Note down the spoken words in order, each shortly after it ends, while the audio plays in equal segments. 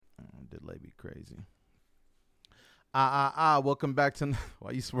Crazy. Welcome back to. Why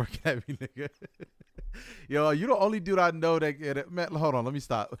you smirking at me, nigga? Yo, you the only dude I know that. Man, hold on, let me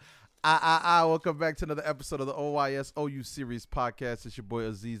stop. Welcome back to another episode of the OYS OU Series podcast. It's your boy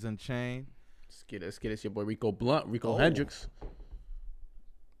Aziz Unchained. Let's get it. It's your boy Rico Blunt, Rico Hendricks.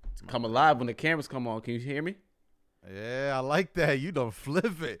 Come alive when the cameras come on. Can you hear me? Yeah, I like that. You don't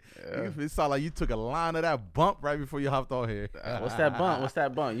flip it. Yeah. It sound like you took a line of that bump right before you hopped on here. What's that bump? What's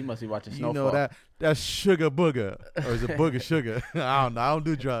that bump? You must be watching Snowfall. You know that's sugar booger. Or is it booger sugar? I don't know. I don't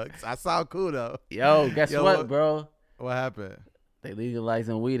do drugs. I sound cool though. Yo, guess what, bro? What happened? They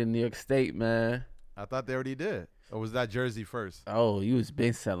legalizing weed in New York State, man. I thought they already did. Or was that Jersey first? Oh, you was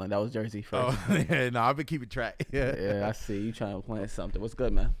been selling. That was Jersey first. Oh, yeah, no, I've been keeping track. Yeah, I see. You trying to plan something. What's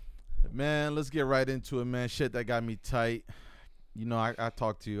good, man? Man, let's get right into it, man. Shit that got me tight. You know, I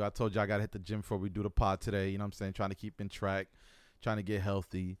talked to you. I told you I got to hit the gym before we do the pod today. You know what I'm saying? Trying to keep in track, trying to get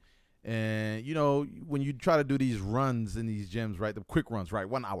healthy. And, you know, when you try to do these runs in these gyms, right, the quick runs, right,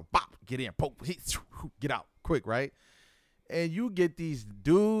 1 hour, bop, get in, poke, hit, get out, quick, right? And you get these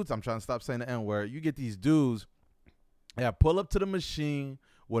dudes, I'm trying to stop saying the N-word, you get these dudes that pull up to the machine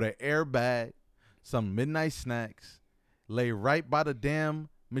with an airbag, some midnight snacks, lay right by the damn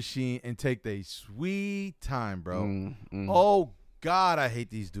machine and take their sweet time, bro. Oh God, I hate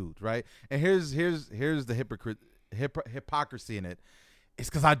these dudes, right? And here's the hypocrisy in it. It's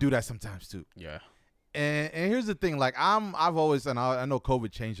because I do that sometimes too. Yeah. And here's the thing, like I've always, and I know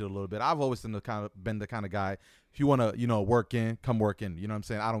COVID changed it a little bit. I've always been the kind of guy. If you want to, you know, work in, come work in. You know what I'm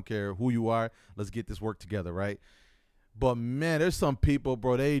saying? I don't care who you are. Let's get this work together, right? But man, there's some people,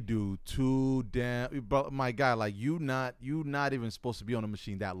 bro. They do too damn. Bro, my guy, like you not even supposed to be on the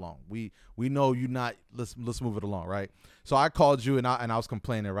machine that long. We know you not. Let's move it along, right? So I called you and I was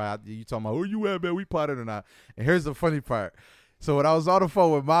complaining, right? You talking about where you at, man? We potted or not? And here's the funny part. So when I was on the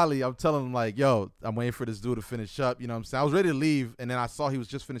phone with Molly, I'm telling him like, yo, I'm waiting for this dude to finish up. You know what I'm saying? I was ready to leave, and then I saw he was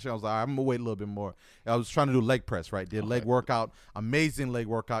just finishing. I was like, all right, I'm gonna wait a little bit more. And I was trying to do leg press, right? Did leg workout, amazing leg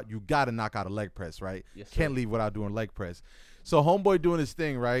workout. You gotta knock out a leg press, right? Yes, sir. Can't leave without doing leg press. So homeboy doing his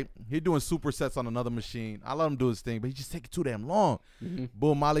thing, right? He doing supersets on another machine. I let him do his thing, but he just taking too damn long.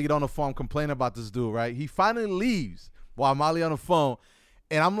 Boom, Molly get on the phone complaining about this dude, right? He finally leaves while Molly on the phone.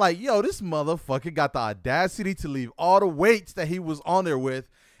 And I'm like, yo, this motherfucker got the audacity to leave all the weights that he was on there with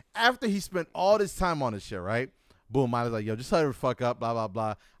after he spent all this time on this shit, right? Boom, Molly's like, yo, just hurry the fuck up, blah, blah,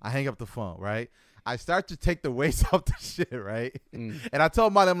 blah. I hang up the phone, right? I start to take the weights off the shit, right? And I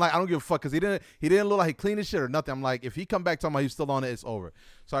told Molly, I'm like, I don't give a fuck, because he didn't look like he cleaned his shit or nothing. I'm like, if he come back talking about he's still on it, it's over.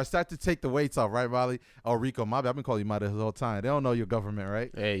 So I start to take the weights off, right, Molly? Oh, Rico, my bad. I've been calling you Molly the whole time. They don't know your government, right?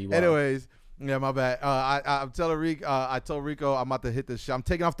 Hey, you Anyways. Yeah, my bad. I'm telling Rico. I told Rico I'm about to hit this shit. I'm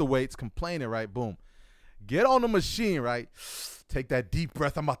taking off the weights, complaining, right? Boom. Get on the machine, right? Take that deep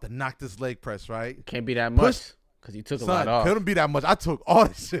breath. I'm about to knock this leg press, right? Can't be that much because you took a lot off. Couldn't be that much. I took all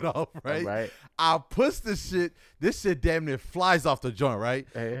this shit off, right? Right. I push this shit. This shit damn near flies off the joint, right?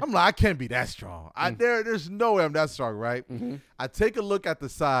 Hey. I'm like, I can't be that strong. There's no way I'm that strong, right? I take a look at the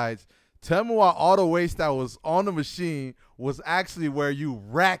sides. Tell me why all the weights that was on the machine was actually where you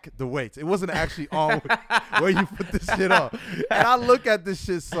rack the weights. It wasn't actually on where you put this shit on. And I look at this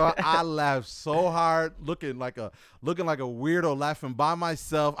shit, so I laugh so hard, looking like a weirdo, laughing by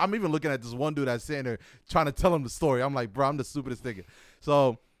myself. I'm even looking at this one dude that's sitting there trying to tell him the story. I'm like, bro, I'm the stupidest nigga.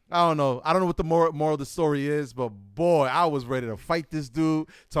 So I don't know what the moral of the story is, but boy, I was ready to fight this dude,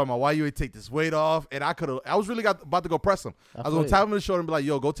 talking about why you ain't take this weight off, and I was really about to go press him. I was gonna tap him on the shoulder and be like,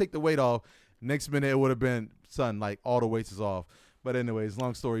 yo, go take the weight off. Next minute it would have been, son, like all the weights is off. But anyways,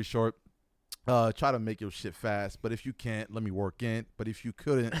 long story short, try to make your shit fast, but if you can't, let me work in. But if you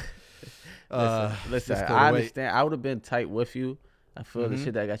couldn't, listen, I understand. I would have been tight with you. I feel the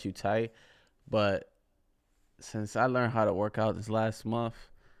shit that got you tight, but since I learned how to work out this last month,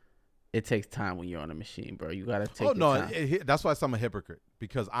 it takes time when you're on a machine, bro. You gotta take. Time. That's why I'm a hypocrite,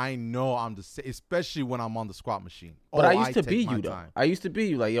 because I know I'm especially when I'm on the squat machine. But I used to be you though. I used to be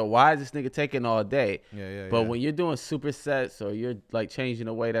you, like, yo, why is this nigga taking all day? Yeah. But when you're doing supersets or you're like changing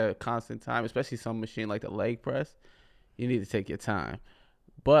the weight at a constant time, especially some machine like the leg press, you need to take your time.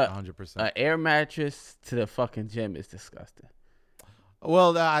 But 100%. An air mattress to the fucking gym is disgusting.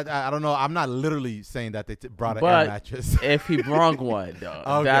 Well, I don't know. I'm not literally saying that they brought an air mattress. If he brung one, though,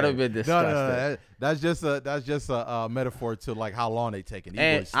 okay. That'd have been disgusting. No. That's just a metaphor to like how long they take it.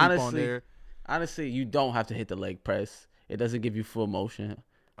 And honestly, you don't have to hit the leg press. It doesn't give you full motion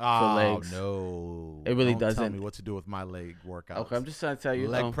for legs. No, it really doesn't. Tell me what to do with my leg workouts. Okay, I'm just trying to tell you.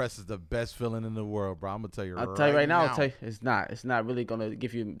 Leg press is the best feeling in the world, bro. I'm gonna tell you. I'll tell you right now. It's not. It's not really gonna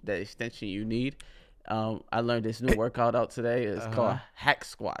give you the extension you need. I learned this new workout out today. It's called hack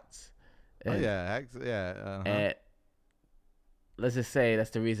squats. And, And let's just say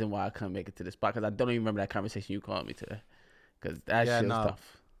that's the reason why I couldn't make it to the spot, because I don't even remember that conversation you called me today. Because that shit was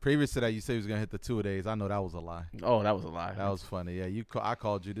tough. Previous to that, you said he was gonna hit the 2-a-days. I know that was a lie. Oh, that was a lie. That was funny. Yeah, I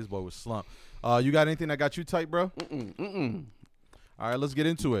called you. This boy was slumped. You got anything that got you tight, bro? All right, let's get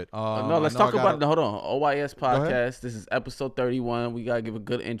into it. No, let's talk about it. Hold on. OYS podcast. This is episode 31. We gotta give a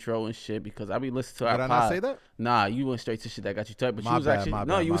good intro and shit, because I be listening to our pod. Did I not say that? Nah, you went straight to shit that got you tight. But you was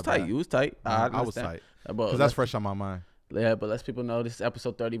tight. You was tight. I was tight. Because that's fresh on my mind. Yeah, but let's people know this is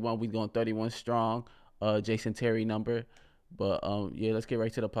episode 31. We going 31 strong. Jason Terry number. But yeah, let's get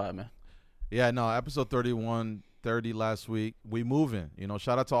right to the pod, man. Yeah, no, episode 31, 30 last week. We moving. You know,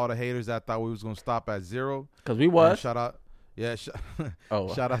 shout out to all the haters that thought we was gonna stop at 0. Because we was. Shout out. Yeah, shout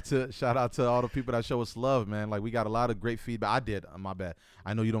out to all the people that show us love, man. Like, we got a lot of great feedback. I did. My bad.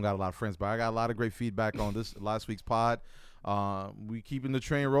 I know you don't got a lot of friends, but I got a lot of great feedback on this last week's pod. We keeping the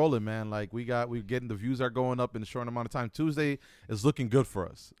train rolling, man. Like, we're getting, the views are going up in a short amount of time. Tuesday is looking good for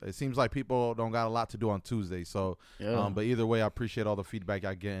us. It seems like people don't got a lot to do on Tuesday. So, but either way, I appreciate all the feedback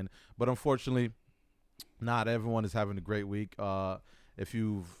y'all getting. But unfortunately, not everyone is having a great week. If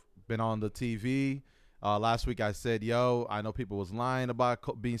you've been on the TV, last week I said, I know people was lying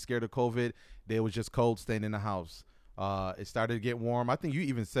about being scared of COVID. They was just cold, staying in the house. It started to get warm. I think you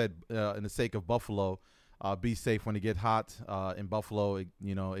even said, in the sake of Buffalo, be safe when it gets hot. In Buffalo,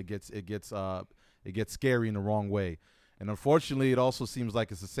 it gets scary in the wrong way. And unfortunately, it also seems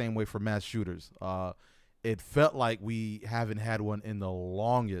like it's the same way for mass shooters. It felt like we haven't had one in the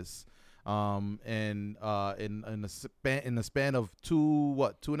longest. And in the span of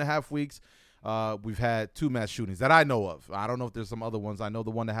 2.5 weeks, we've had 2 mass shootings that I know of. I don't know if there's some other ones. I know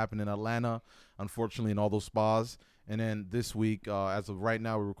the one that happened in Atlanta, unfortunately, in all those spas. And then this week, as of right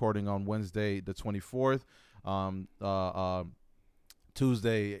now, we're recording on Wednesday, the 24th.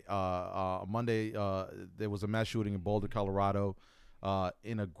 Tuesday, Monday, there was a mass shooting in Boulder, Colorado,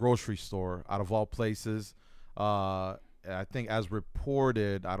 in a grocery store, out of all places. I think, as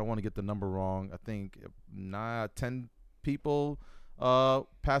reported, I don't want to get the number wrong, I think 10 people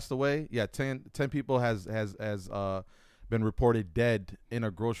passed away. Yeah, 10 people has been reported dead in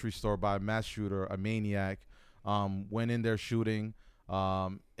a grocery store by a mass shooter, a maniac. Went in there shooting,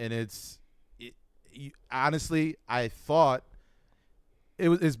 and honestly, I thought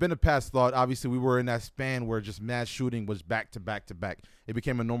it's been a past thought. Obviously, we were in that span where just mass shooting was back to back to back. It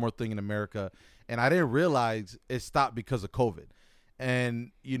became a normal thing in America, and I didn't realize it stopped because of COVID. And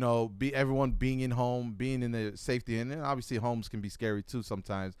everyone being in home, being in the safety, and obviously homes can be scary too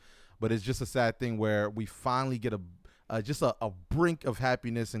sometimes. But it's just a sad thing where we finally get a brink of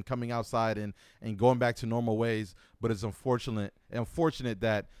happiness and coming outside and going back to normal ways. But it's unfortunate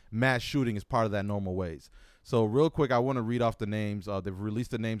that mass shooting is part of that normal ways. So real quick, I want to read off the names. They've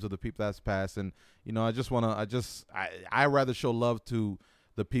released the names of the people that's passed. And, I rather show love to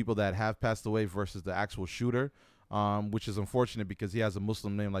the people that have passed away versus the actual shooter, which is unfortunate because he has a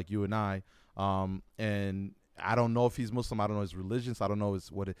Muslim name like you and I. And I don't know if he's Muslim. I don't know his religion. So I don't know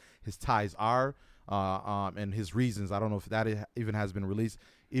what his ties are. And his reasons. I don't know if that even has been released,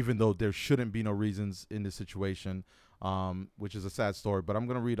 even though there shouldn't be no reasons in this situation, which is a sad story. But I'm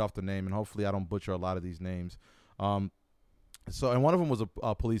going to read off the name, and hopefully I don't butcher a lot of these names. And one of them was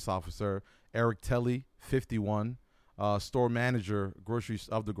a police officer, Eric Telly, 51, store manager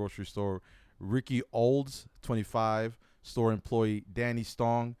of the grocery store, Ricky Olds, 25, store employee, Danny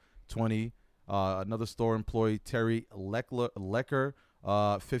Stong, 20, another store employee, Terry Lecker,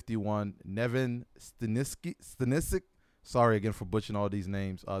 51, Nevin Stanisic, sorry again for butchering all these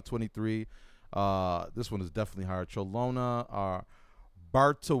names, 23, this one is definitely higher, Cholona,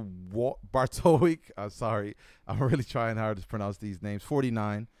 Bartowick, sorry, I'm really trying hard to pronounce these names,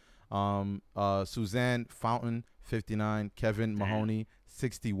 49, Suzanne Fountain, 59, Kevin Mahoney,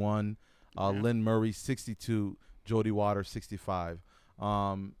 61, Lynn Murray, 62, Jody Water, 65.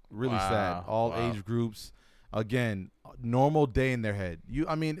 Really sad. All age groups. Again, normal day in their head.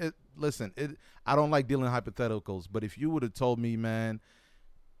 I don't like dealing in hypotheticals, but if you would have told me, man,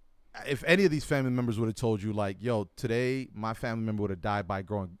 if any of these family members would have told you, like, today my family member would have died by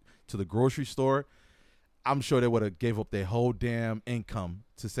going to the grocery store, I'm sure they would have gave up their whole damn income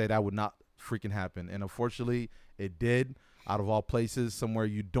to say that would not freaking happen. And unfortunately, it did. Out of all places, somewhere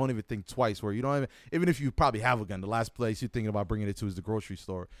you don't even think twice, where you don't even if you probably have a gun, the last place you're thinking about bringing it to is the grocery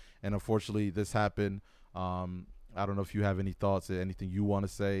store. And unfortunately, this happened. I don't know if you have any thoughts or anything you want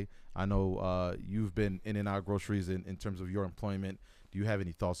to say. I know you've been in and out of groceries in terms of your employment. Do you have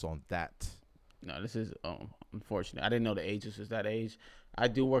any thoughts on that? No, this is unfortunate. I didn't know the ages was that age. I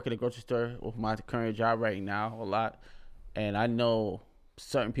do work at a grocery store with my current job right now a lot, and I know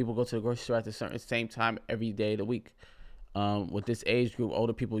certain people go to the grocery store at the same time every day of the week. With this age group,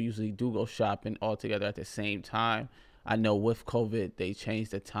 older people usually do go shopping all together at the same time. I know with COVID, they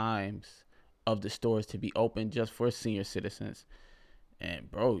changed the times of the stores to be open just for senior citizens.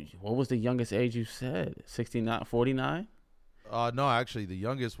 And, bro, what was the youngest age you said? 69, 49? No, actually, the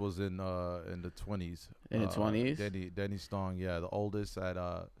youngest was in the 20s. In the 20s? Denny Stong, yeah, the oldest at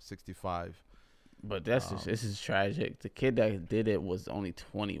 65. But this is tragic. The kid that did it was only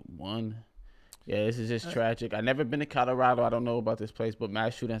 21. Yeah, this is just tragic. I've never been to Colorado. I don't know about this place, but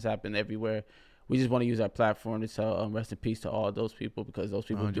mass shootings happen everywhere. We just want to use our platform to tell rest in peace to all those people, because those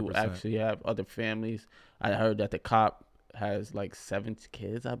people 100%. Do actually have other families. I heard that the cop has like 7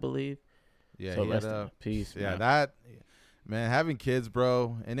 kids, I believe. Yeah, so rest in peace. Yeah, man. Man, having kids,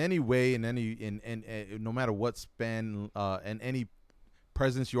 bro, in any way, in no matter what span, and any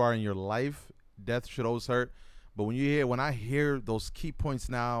presence you are in your life, death should always hurt. But when I hear those key points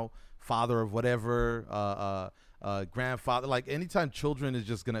now, father of whatever, grandfather, like anytime children is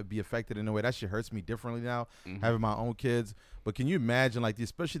just gonna be affected in a way, that shit hurts me differently now. Mm-hmm. Having my own kids, but can you imagine, like,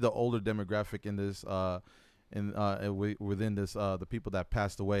 especially the older demographic in this, within this, the people that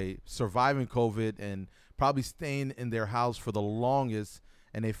passed away, surviving COVID and probably staying in their house for the longest,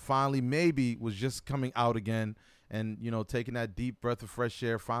 and they finally maybe was just coming out again, and taking that deep breath of fresh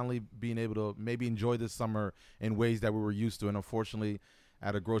air, finally being able to maybe enjoy this summer in ways that we were used to, and unfortunately,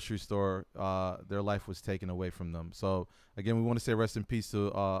 at a grocery store, their life was taken away from them. So again, we want to say rest in peace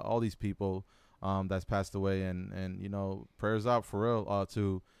to all these people that's passed away, and prayers out for real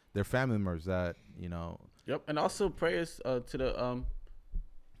to their family members that Yep, and also prayers to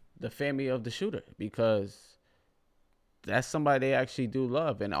the family of the shooter, because that's somebody they actually do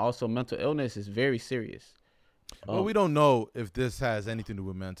love, and also mental illness is very serious. Well, we don't know if this has anything to do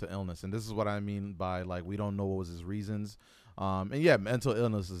with mental illness, and this is what I mean by, like, we don't know what was his reasons. And yeah, mental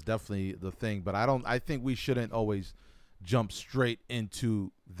illness is definitely the thing, but I think we shouldn't always jump straight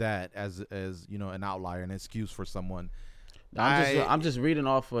into that as an outlier, an excuse for someone. I'm just reading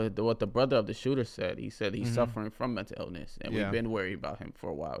off of what the brother of the shooter said. He said he's suffering from mental illness, and we've been worried about him for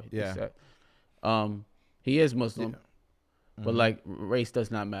a while. He said, he is Muslim, but like race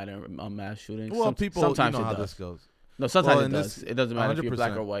does not matter on mass shootings. Well, people, sometimes how this goes. No, sometimes it does. It doesn't matter 100%. If you're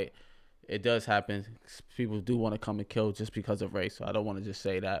black or white. It does happen. People do want to come and kill just because of race. So I don't want to just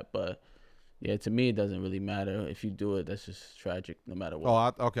say that, but yeah, to me, it doesn't really matter. If you do it, that's just tragic, no matter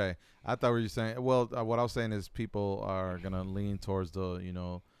what. Oh, okay. I thought you were saying. Well, what I was saying is people are gonna lean towards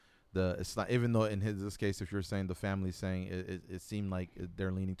the, it's not, even though in this case, if you're saying the family's saying it seemed like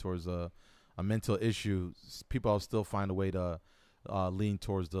they're leaning towards a mental issue. People will still find a way to lean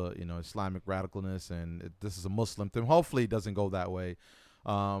towards the Islamic radicalness, and this is a Muslim thing. Hopefully, it doesn't go that way.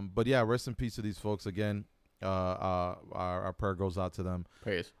 But yeah, rest in peace to these folks again. Our prayer goes out to them.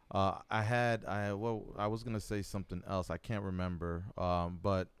 Prayers. I was gonna say something else. I can't remember.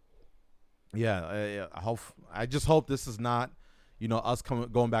 But yeah, I just hope this is not, us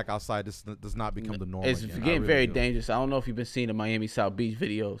going back outside. This does not become the norm. It's again. Getting very dangerous. I don't know if you've been seeing the Miami South Beach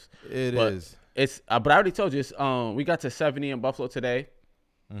videos. It is. But I already told you. We got to 70 in Buffalo today.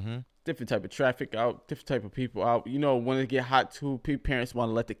 Mm-hmm. Different type of traffic out, different type of people out. When it get hot too, parents want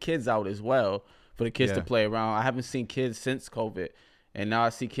to let the kids out as well for the kids to play around. I haven't seen kids since COVID, and now I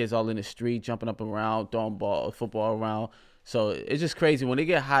see kids all in the street jumping up around, throwing football around. So it's just crazy. When they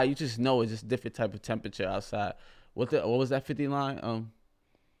get hot, you just know it's just different type of temperature outside. What was that 50 line?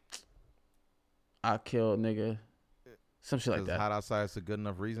 I kill a nigga. Some shit like that. Hot outside is a good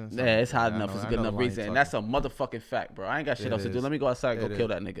enough reason. Yeah, it's hot enough. It's a good enough reason, and that's a motherfucking fact, bro. I ain't got shit else to do. Let me go outside and go kill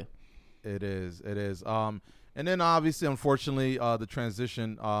that nigga. It is. And then obviously, unfortunately, the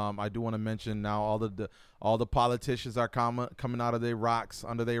transition. I do want to mention now all the politicians are coming out of their rocks,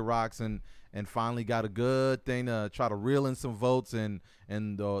 under their rocks, and finally got a good thing to try to reel in some votes, and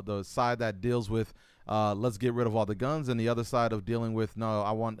the side that deals with let's get rid of all the guns, and the other side of dealing with no,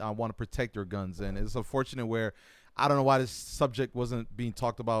 I want to protect your guns. And it's unfortunate where I don't know why this subject wasn't being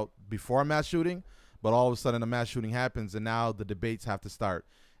talked about before a mass shooting, but all of a sudden a mass shooting happens, and now the debates have to start.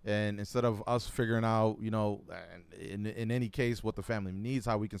 And instead of us figuring out, in any case, what the family needs,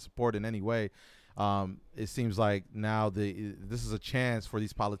 how we can support in any way, it seems like now this is a chance for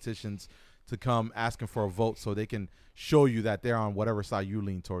these politicians to come asking for a vote so they can show you that they're on whatever side you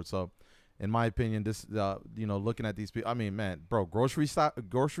lean towards. So, in my opinion, this, looking at these people, I mean, man, bro, grocery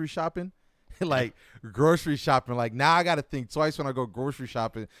shopping, like grocery shopping, like now I got to think twice when I go grocery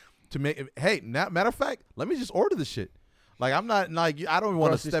shopping to make. Hey, matter of fact, let me just order the shit. Like, I'm not, like, I don't even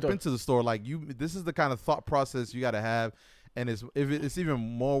want to step into the store. Like, this is the kind of thought process you got to have. And it's even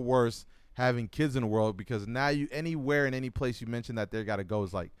more worse having kids in the world, because now you anywhere in any place you mention that they got to go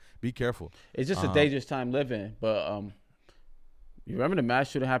is like, be careful. It's just a dangerous time living. But you remember the mass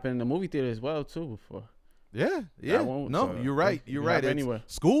shooting happened in the movie theater as well too before. Yeah. No, you're right. You're right. Anywhere.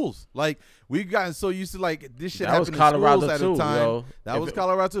 Schools, like we've gotten so used to like this shit happened in schools at a time. Yo. That was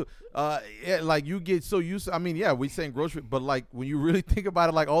Colorado too. Yeah, like you get so used to, I mean, yeah, we saying grocery, but like when you really think about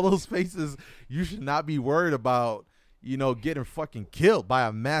it, like all those faces, you should not be worried about, getting fucking killed by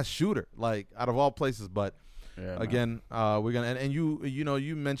a mass shooter, like out of all places. But again, we're gonna and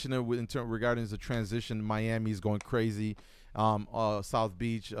you mentioned it in terms regarding the transition. Miami's going crazy. South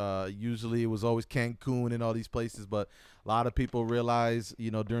Beach, usually it was always Cancun and all these places, but a lot of people realize,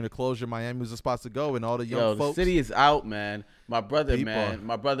 during the closure, Miami was the spot to go, and all the young folks. The city is out, man. My brother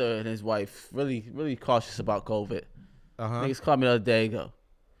and his wife really, really cautious about COVID. Niggas called me the other day, go,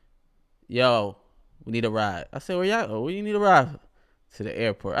 yo, we need a ride. I said, where y'all go? Where you need a ride? To the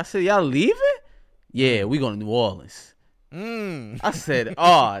airport. I said, y'all leaving? Yeah, we going to New Orleans. I said,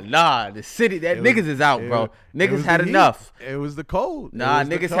 oh, nah, the city, niggas is out, bro. Niggas had enough. It was the cold. Nah,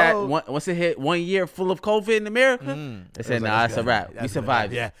 niggas had, once it hit 1 year full of COVID in America, they said, nah, it's a wrap. We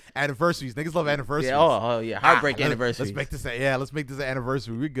survived. Yeah, anniversaries. Niggas love anniversaries. Yeah, oh yeah, heartbreak anniversaries. Let's make this an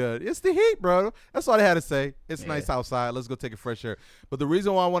anniversary. We're good. It's the heat, bro. That's all they had to say. It's nice outside. Let's go take a fresh air. But the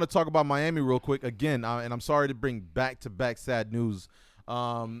reason why I want to talk about Miami real quick, again, and I'm sorry to bring back-to-back sad news. I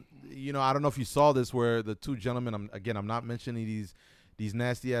don't know if you saw this, where the two gentlemen, I'm not mentioning these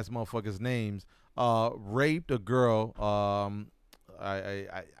nasty ass motherfuckers' names, raped a girl. I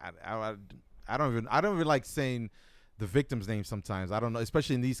don't even like saying the victim's name sometimes. I don't know,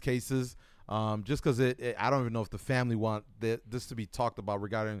 especially in these cases, just because I don't even know if the family want this to be talked about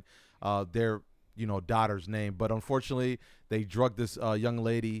regarding their daughter's name. But unfortunately, they drugged this young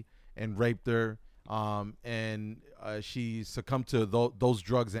lady and raped her. And she succumbed to those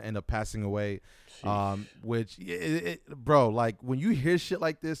drugs and ended up passing away. Which, bro, like when you hear shit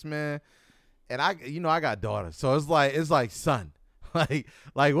like this, man, and I got daughters, so it's like, son, like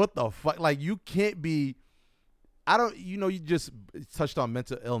what the fuck? Like you can't be. You just touched on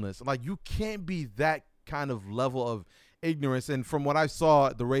mental illness. Like you can't be that kind of level of ignorance. And from what I saw,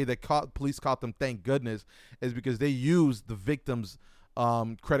 the way that police caught them, thank goodness, is because they used the victims'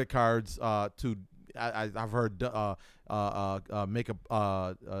 credit cards to. I've heard make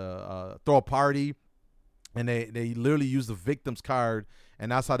throw a party, and they literally used the victim's card, and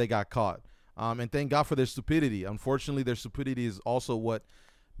that's how they got caught. And thank God for their stupidity. Unfortunately, their stupidity is also what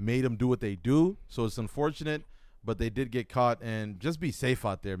made them do what they do. So it's unfortunate, but they did get caught. And just be safe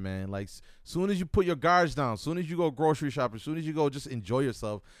out there, man. Like soon as you put your guards down, soon as you go grocery shopping, soon as you go just enjoy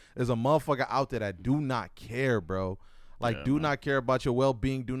yourself, there's a motherfucker out there that do not care, bro. Like do not care about your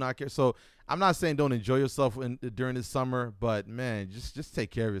well-being. Do not care. So I'm not saying don't enjoy yourself during this summer, but man, just take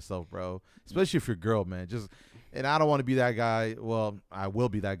care of yourself, bro. Especially if you're a girl, man. And I don't want to be that guy. Well, I will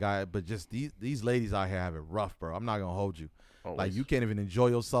be that guy, but just these ladies out here have it rough, bro. I'm not gonna hold you. Always. Like you can't even enjoy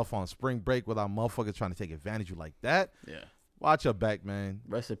yourself on spring break without motherfuckers trying to take advantage of you like that. Yeah. Watch your back, man.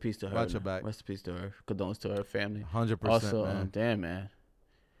 Rest in peace to her. Watch your back. Rest in peace to her. Condolences to her family. 100%. Also, man. Damn, man.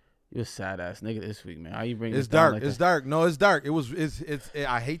 You're a sad ass nigga this week, man. How you bring it's dark? It's dark. No, it's dark.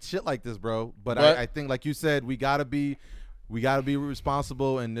 I hate shit like this, bro. But I think, like you said, we gotta be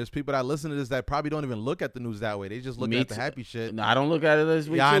responsible. And there's people that listen to this that probably don't even look at the news that way. They just look at the happy shit. No, I don't look at it this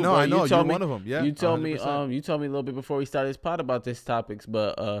week. Yeah, too, I know. You're one of them. Yeah, you told 100%. me. You told me a little bit before we started this pod about these topics,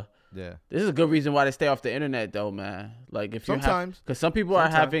 but yeah, this is a good reason why they stay off the internet, though, man. Like if because some people are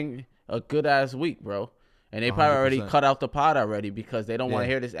having a good ass week, bro. And they probably 100%. Already cut out the pod already because they don't want to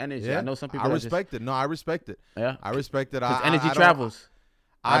hear this energy. Yeah. I know some people. I respect it. No, I respect it. Yeah, I respect it. Because energy travels.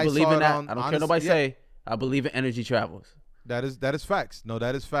 I believe in that. I don't care nobody say. I believe in energy travels. That is facts. No,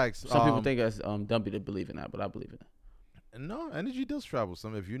 that is facts. Some people think it's dumpy to believe in that, but I believe in it. No, energy does travel.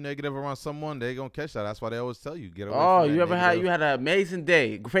 If you're negative around someone, they're gonna catch that. That's why they always tell you get away. Oh, you had an amazing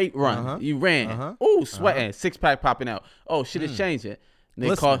day, great run. You ran. Oh, sweating, 6-pack popping out. Oh, shit is changing.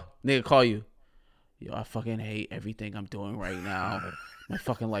 Nigga call you. Yo, I fucking hate everything I'm doing right now. My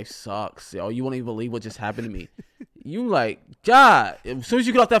fucking life sucks. Yo, you won't even believe what just happened to me. You like, God, as soon as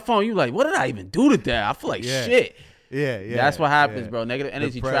you get off that phone, you like, what did I even do today? I feel like shit. Yeah. That's what happens, bro. Negative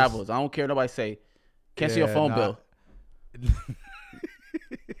energy travels. I don't care what nobody say. Cancel your phone bill.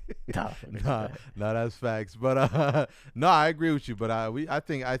 No, that's facts. But no, I agree with you. But I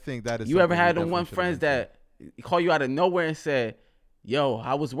think that is. You ever had them one friends that call you out of nowhere and said, "Yo,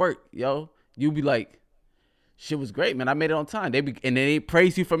 how was work? Yo." You be like, shit was great, man. I made it on time. And they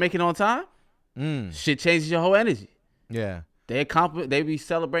praise you for making it on time. Shit changes your whole energy. Yeah. They be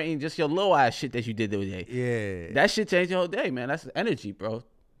celebrating just your little ass shit that you did the other day. Yeah. That shit changed your whole day, man. That's energy, bro.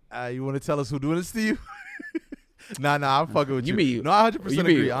 You want to tell us who doing this to you? Nah, I'm fucking with you. Mean, no, I 100%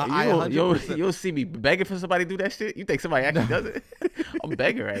 agree. I 100%. You'll see me begging for somebody to do that shit? You think somebody actually does it? I'm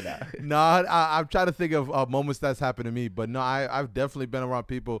begging right now. No, I'm trying to think of moments that's happened to me, but no, I've definitely been around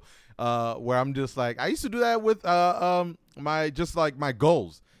people where I'm just like, I used to do that with my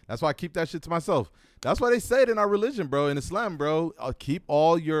goals. That's why I keep that shit to myself. That's why they say it in our religion, bro, in Islam, bro. Keep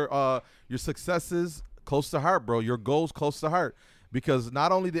all your successes close to heart, bro. Your goals close to heart. Because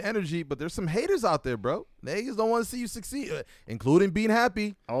not only the energy, but there's some haters out there, bro. They just don't want to see you succeed, including being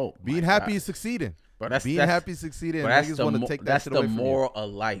happy. Being happy is succeeding. Bro, happy succeeding. Niggas want to take that shit away from you. That's the moral of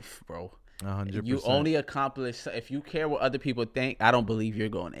life, bro. 100%. You only accomplish if you care what other people think. I don't believe you're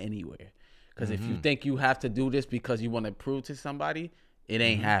going anywhere. Because if you think you have to do this because you want to prove to somebody, it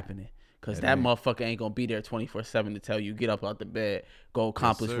ain't happening. Because that motherfucker ain't going to be there 24/7 to tell you, get up out the bed, go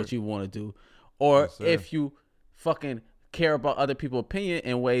accomplish what you want to do. Or if you fucking care about other people's opinion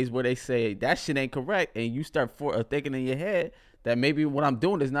in ways where they say that shit ain't correct, and you start thinking in your head that maybe what I'm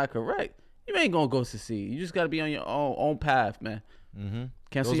doing is not correct, you ain't gonna go succeed. You just gotta be on your own path, man.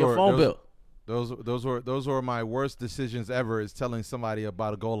 Cancel your phone bill. Those were my worst decisions ever. Is telling somebody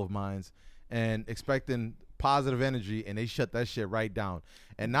about a goal of mine and expecting positive energy, and they shut that shit right down.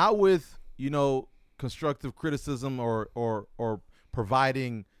 And not with constructive criticism or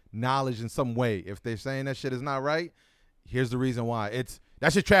providing knowledge in some way. If they're saying that shit is not right, here's the reason why.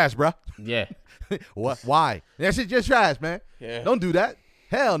 That shit trash, bro. Yeah. What? Why? That shit just trash, man. Yeah. Don't do that.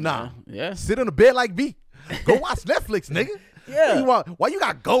 Hell nah. Yeah. Sit on the bed like me. Go watch Netflix, nigga. Yeah. Why you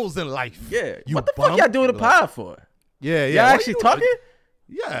got goals in life? Yeah. What the fuck y'all doing the pod for? Yeah. Y'all actually talking?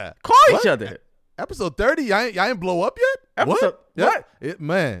 Yeah. Call each other. Episode 30. Y'all ain't blow up yet? What?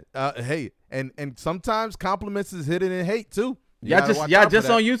 Man. Hey. And sometimes compliments is hidden in hate too. Y'all just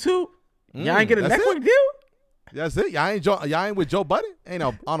on YouTube? Y'all ain't get a network deal? That's it. Y'all ain't with Joe Budden. Ain't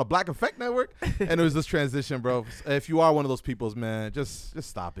on a Black Effect network. And it was this transition, bro. If you are one of those peoples, man, just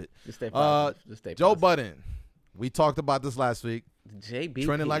stop it. Just stay positive. Joe Budden. We talked about this last week. JBP.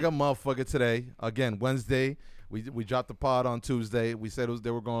 Trending like a motherfucker today. Again, Wednesday. We dropped the pod on Tuesday. We said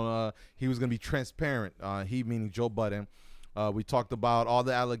he was gonna be transparent. He meaning Joe Budden. We talked about all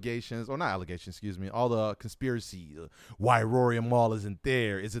the allegations, or not allegations, excuse me, all the conspiracy. Why Rory and Mal isn't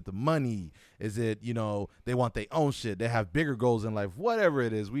there? Is it the money? Is it, they want their own shit? They have bigger goals in life. Whatever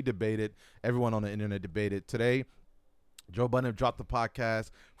it is, we debated. Everyone on the internet debated. Today, Joe Budden dropped the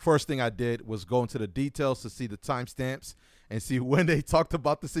podcast. First thing I did was go into the details to see the timestamps and see when they talked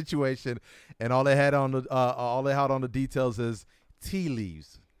about the situation. And all they had on the details is tea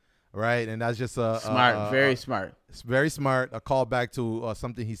leaves. Right, and that's just smart, very smart. It's very smart. A callback to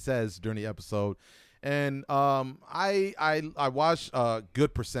something he says during the episode, and I watched a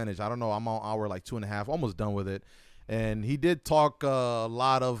good percentage. I don't know. I'm on hour like 2.5, almost done with it, and he did talk a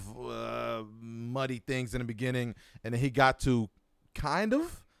lot of muddy things in the beginning, and then he got to kind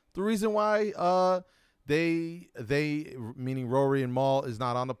of the reason why they meaning Rory and Mal is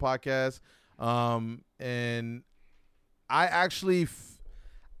not on the podcast, and I actually.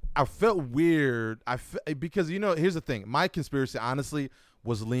 I felt weird. Because here's the thing. My conspiracy, honestly,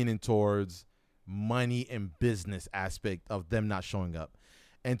 was leaning towards money and business aspect of them not showing up.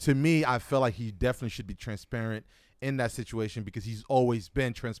 And to me, I felt like he definitely should be transparent in that situation because he's always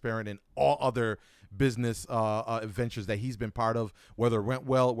been transparent in all other business adventures that he's been part of, whether it went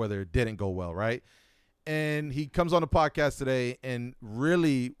well, whether it didn't go well, right? And he comes on the podcast today, and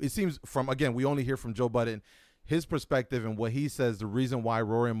really, it seems we only hear from Joe Budden. His perspective and what he says, the reason why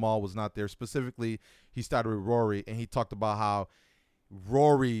Rory and Mal was not there. Specifically, he started with Rory, and he talked about how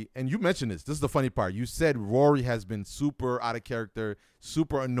Rory, and you mentioned this is the funny part. You said Rory has been super out of character,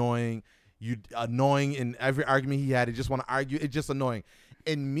 super annoying. Annoying in every argument he had. He just want to argue. It's just annoying.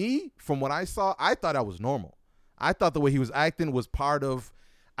 And me, from what I saw, I thought that was normal. I thought the way he was acting was part of,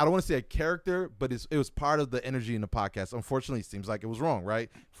 I don't want to say a character, but it was part of the energy in the podcast. Unfortunately, it seems like it was wrong,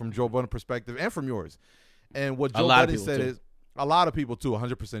 right? From Joe Budden's perspective and from yours. And what Joe Budden said is, a lot of people too,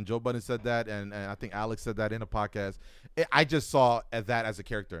 100%. Joe Budden said that, and I think Alex said that in a podcast. I just saw that as a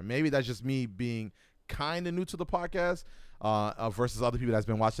character. Maybe that's just me being kind of new to the podcast versus other people that's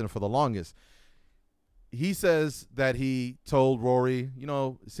been watching it for the longest. He says that he told Rory,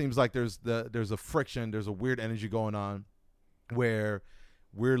 it seems like there's a friction, there's a weird energy going on where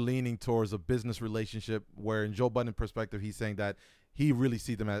we're leaning towards a business relationship where in Joe Budden's perspective, he's saying that he really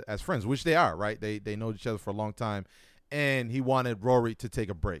sees them as friends, which they are, right? They know each other for a long time. And he wanted Rory to take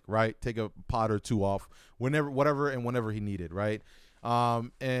a break, right? Take a pot or two off whenever he needed, right?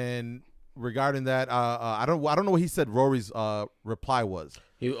 And regarding that, I don't know what he said Rory's reply was.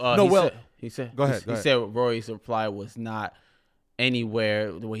 He said, go ahead. He said Rory's reply was not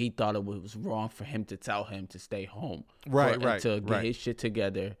anywhere where he thought it was wrong for him to tell him to stay home. To get his shit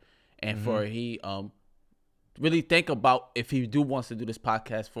together, and for he really think about if he wants to do this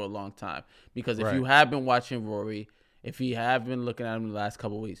podcast for a long time. Because if you have been watching Rory, if you have been looking at him the last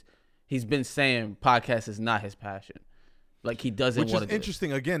couple of weeks, he's been saying podcast is not his passion. Like he doesn't want to do it. Which is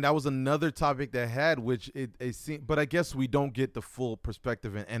interesting. Again, that was another topic that had, which it seemed, but I guess we don't get the full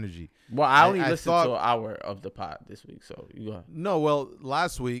perspective and energy. Well, I only listened to an hour of the pod this week, so you go ahead. No, well,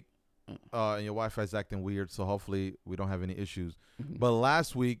 last week, and your Wi-Fi's acting weird, so hopefully we don't have any issues. Mm-hmm. But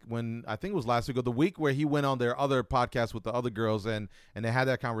last week, I think it was last week or the week where he went on their other podcast with the other girls, and they had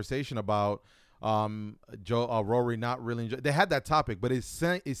that conversation about Rory not really enjoy. They had that topic, but it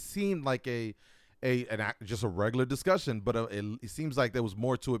seemed like just a regular discussion, but it seems like there was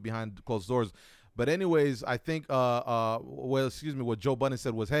more to it behind closed doors. But anyways, I think what Joe Budden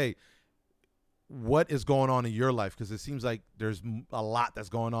said was, hey, what is going on in your life? Because it seems like there's a lot that's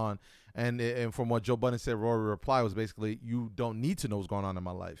going on. And from what Joe Budden said, Rory reply was basically, you don't need to know what's going on in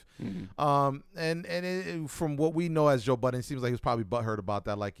my life. Mm-hmm. From what we know as Joe Budden, it seems like he was probably butthurt about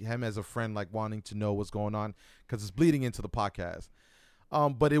that, like him as a friend, like wanting to know what's going on because it's bleeding into the podcast.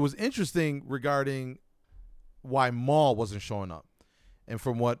 But it was interesting regarding why Mal wasn't showing up. And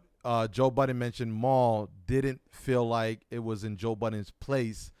from what Joe Budden mentioned, Mal didn't feel like it was in Joe Budden's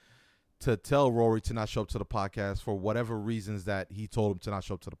place to tell Rory to not show up to the podcast for whatever reasons that he told him to not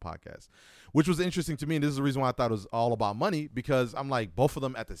show up to the podcast, which was interesting to me. And this is the reason why I thought it was all about money, because I'm like, both of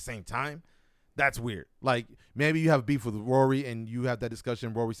them at the same time. That's weird. Like, maybe you have beef with Rory and you have that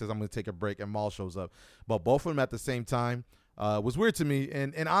discussion. Rory says, I'm going to take a break, and Mal shows up. But both of them at the same time was weird to me.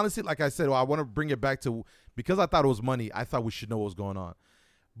 And honestly, like I said, I want to bring it back to, because I thought it was money, I thought we should know what was going on.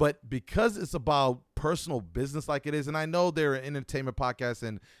 But because it's about personal business like it is, and I know they're an entertainment podcast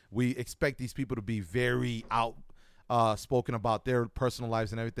and we expect these people to be very outspoken about their personal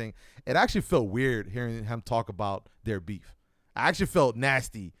lives and everything, it actually felt weird hearing him talk about their beef. I actually felt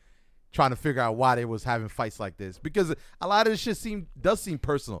nasty trying to figure out why they was having fights like this, because a lot of this shit does seem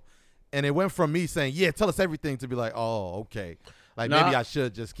personal. And it went from me saying, yeah, tell us everything, to be like, oh, okay. Like, maybe I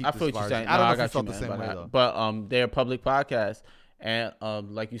should just keep this. I feel what you're saying. I don't know if you felt the same way, though. But they're a public podcast. And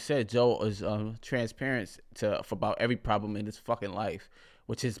like you said, Joe is transparent for about every problem in his fucking life,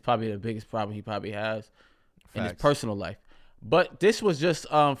 which is probably the biggest problem he probably has in his personal life. But this was just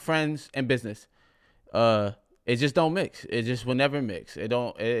friends and business. It just don't mix. It just will never mix. It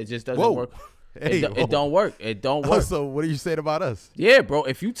just doesn't work. Hey, it don't work. It don't work. So what are you saying about us? Yeah, bro.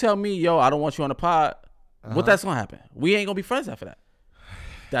 If you tell me, yo, I don't want you on the pod, what that's gonna happen? We ain't gonna be friends after that.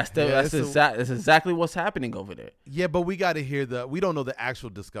 That's exactly what's happening over there. Yeah, but we got to hear we don't know the actual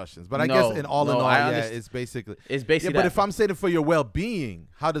discussions. But I guess in all, it's basically. Yeah, but if I'm saying it for your well-being,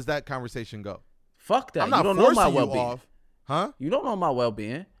 how does that conversation go? Fuck that. I'm not you don't forcing know my you well-being. off. Huh? You don't know my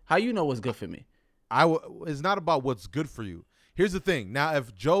well-being. How you know what's good for me? It's not about what's good for you. Here's the thing. Now,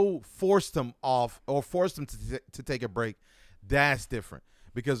 if Joe forced him off or forced him to take a break, that's different.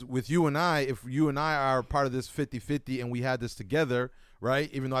 Because with you and I, if you and I are part of this 50-50 and we had this together, right?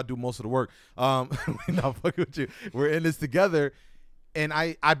 Even though I do most of the work, not fucking with you. We're in this together, and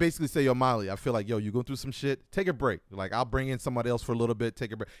I basically say, yo, Molly, I feel like, yo, you going through some shit, take a break. Like, I'll bring in somebody else for a little bit,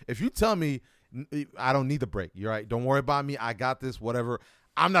 take a break. If you tell me I don't need the break, you're right, don't worry about me, I got this, whatever,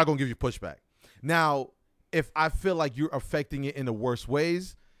 I'm not going to give you pushback. Now, if I feel like you're affecting it in the worst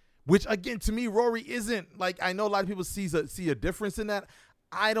ways, which, again, to me, Rory isn't. Like, I know a lot of people see a difference in that.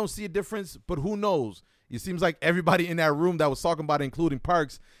 I don't see a difference, but who knows? It seems like everybody in that room that was talking about it, including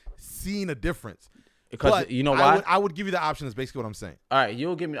Parks, seeing a difference. Because but you know why? I would give you the option is basically what I'm saying. All right,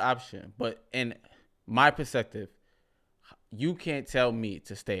 you'll give me the option. But in my perspective, you can't tell me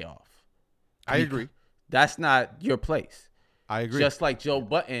to stay off. I agree. That's not your place. I agree. Just like Joe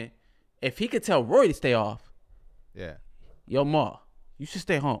Budden, if he could tell Roy to stay off, yo, Ma, you should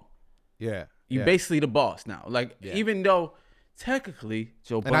stay home. Yeah. You basically the boss now. Like, even though technically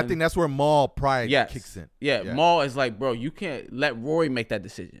Joe Budden. And I think that's where Mal pride kicks in. Yeah, Mal is like, bro, you can't let Rory make that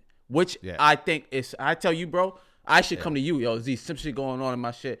decision. Which I think is, I tell you, bro, I should come to you. Yo, there's some shit going on in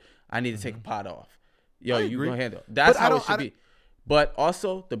my shit. I need to take a pot off. Yo, you gonna handle it. That's how it should be. But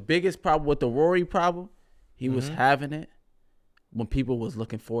also, the biggest problem with the Rory problem, he was having it when people was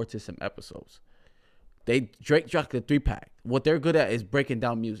looking forward to some episodes. Drake dropped the 3-pack. What they're good at is breaking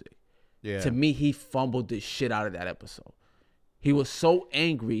down music. Yeah. To me, he fumbled the shit out of that episode. He was so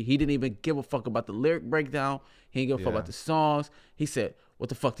angry, he didn't even give a fuck about the lyric breakdown. He didn't give a fuck about the songs. He said, what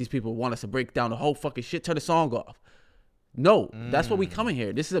the fuck, these people want us to break down the whole fucking shit, turn the song off. No, that's what we coming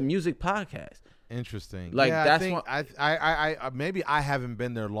here. This is a music podcast. Interesting. Like, that's what I maybe I haven't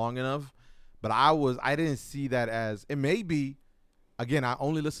been there long enough, but I didn't see that as, it may be, again, I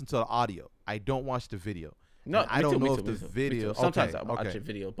only listen to the audio. I don't watch the video. No, I don't know if the video. Sometimes I watch a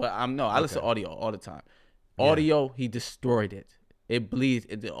video, but I listen to audio all the time. Audio, he destroyed it. It bleeds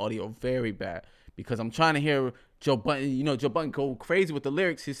into audio very bad because I'm trying to hear Joe Budden. You know, Joe Budden go crazy with the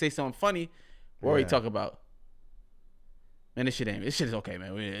lyrics. He say something funny. Rory talk about, man, this shit is okay,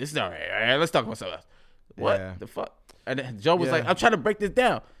 man. It's all right. All right, let's talk about something else. What the fuck? And then Joe was like, I'm trying to break this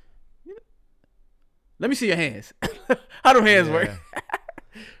down. Let me see your hands. How do hands work?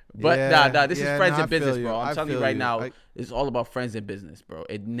 But this is friends and business, bro. I'm telling you right now, it's all about friends and business, bro.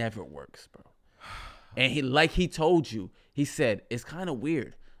 It never works, bro. And he told you, he said, it's kind of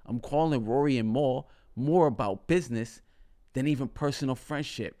weird. I'm calling Rory and Mal more about business than even personal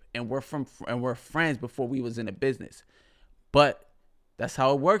friendship. And we're friends before we was in a business. But that's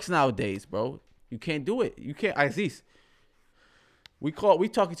how it works nowadays, bro. You can't do it. You can't. Aziz, we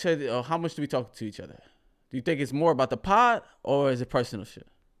talk each other. How much do we talk to each other? Do you think it's more about the pod or is it personal shit?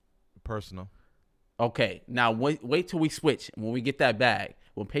 Personal. Okay, now wait till we switch. When we get that bag,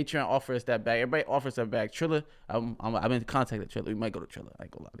 when Patreon offers that bag, everybody offers that bag. Triller, I'm in contact with Triller. We might go to Triller. I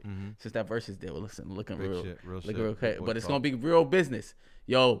ain't gonna lie to you. Since that Versus deal, looking real okay. But it's gonna be real business.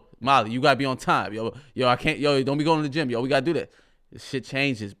 Yo, Molly, you gotta be on time. Yo, I can't. Yo, don't be going to the gym. Yo, we gotta do that. This shit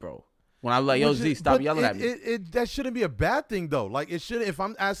changes, bro. When I'm like, yo, Z, stop yelling at me. That shouldn't be a bad thing, though. Like, it shouldn't. If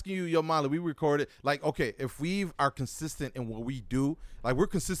I'm asking you, yo, Molly, we recorded. Like, okay, if we are consistent in what we do, like, we're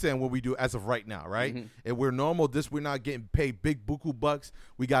consistent in what we do as of right now, right? Mm-hmm. If we're normal, we're not getting paid big buku bucks.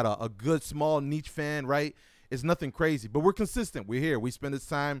 We got a good, small niche fan, right? It's nothing crazy, but we're consistent. We're here. We spend this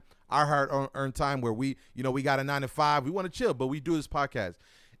time, our hard-earned time where we got a 9 to 5. We want to chill, but we do this podcast.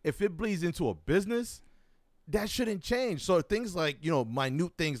 If it bleeds into a business, that shouldn't change. So things like,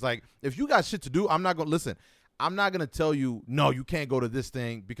 minute things like, if you got shit to do, I'm not going to tell you, no, you can't go to this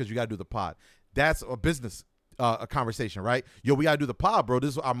thing because you got to do the pod. That's a business a conversation, right? Yo, we got to do the pod, bro.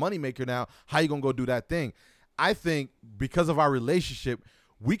 This is our moneymaker now. How you going to go do that thing? I think because of our relationship,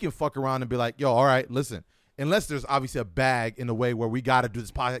 we can fuck around and be like, yo, all right, listen. Unless there's obviously a bag in the way where we got to do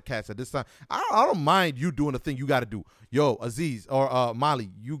this podcast at this time. I don't mind you doing the thing you got to do. Yo, Aziz or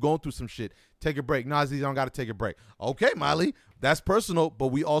Molly, you going through some shit. Take a break. No, Aziz, I don't got to take a break. Okay, Molly, that's personal, but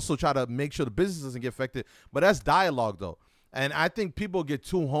we also try to make sure the business doesn't get affected. But that's dialogue, though. And I think people get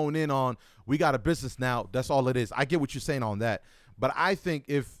too honed in on, we got a business now. That's all it is. I get what you're saying on that. But I think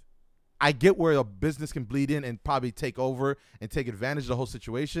I get where a business can bleed in and probably take over and take advantage of the whole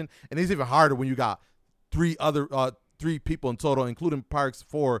situation. And it's even harder when you got three people in total, including Parks,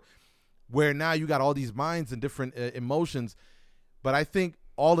 4, where now you got all these minds and different emotions. But I think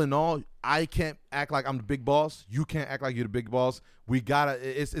all in all, I can't act like I'm the big boss. You can't act like you're the big boss.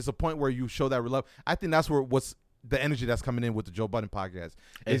 It's a point where you show that love. I think that's what's the energy that's coming in with the Joe Budden podcast.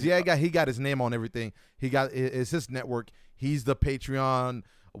 He got his name on everything. It's his network. He's the Patreon,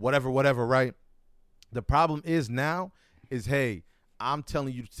 whatever, right? The problem is now is, hey, I'm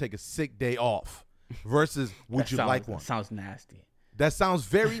telling you to take a sick day off versus would you like one? That sounds nasty. That sounds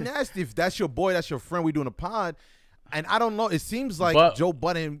very nasty. If that's your boy, that's your friend, we doing a pod. And I don't know. It seems like Joe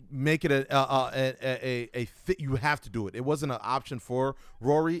Budden make it a fit. You have to do it. It wasn't an option for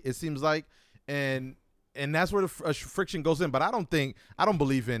Rory. It seems like, and that's where the friction goes in. But I don't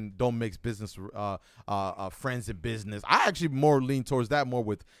believe in don't mix business, friends and business. I actually more lean towards that more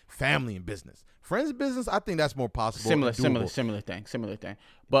with family and business. Friends and business, I think that's more possible. Similar thing.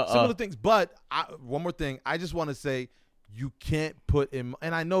 But similar things. But one more thing, I just want to say. You can't put in,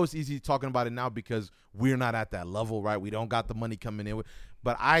 and I know it's easy talking about it now because we're not at that level, right? We don't got the money coming in,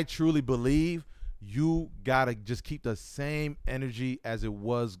 but I truly believe you gotta just keep the same energy as it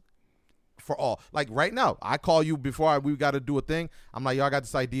was for all. Like right now, I call you before we got to do a thing. I'm like, yo, I got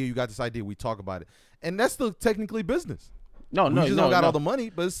this idea. You got this idea. We talk about it, and that's still technically business. No, we just don't got all the money,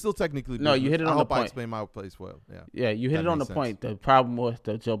 but it's still technically business. No, you hit it on the point. I hope I explained my place well. Yeah, you hit it on the point. The problem with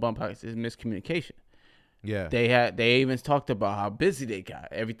the Joe Budden podcast is miscommunication. Yeah, they even talked about how busy they got.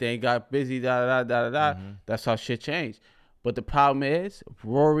 Everything got busy. Mm-hmm. That's how shit changed. But the problem is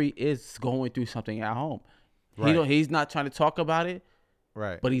Rory is going through something at home. Right. He's not trying to talk about it.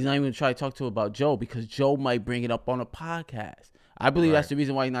 Right. But he's not even trying to talk about Joe because Joe might bring it up on a podcast. I believe that's the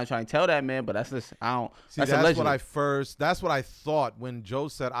reason why he's not trying to tell that, man. But that's just that's what I thought when Joe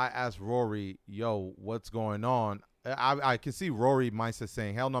said. I asked Rory, "Yo, what's going on?" I can see Rory mindset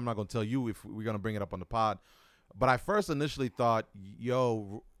saying, hell no, I'm not going to tell you if we're going to bring it up on the pod. But I first initially thought,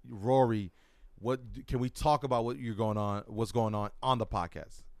 yo, Rory, can we talk about what's going on the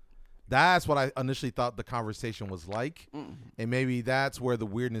podcast? That's what I initially thought the conversation was like. Mm-hmm. And maybe that's where the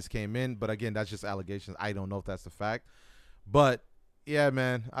weirdness came in. But again, that's just allegations. I don't know if that's the fact. But yeah,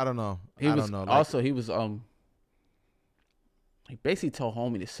 man, I don't know. He was He basically told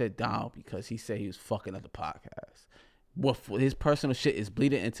homie to sit down because he said he was fucking up the podcast. What his personal shit is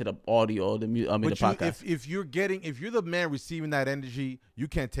bleeding into the audio, the podcast. If you're the man receiving that energy, you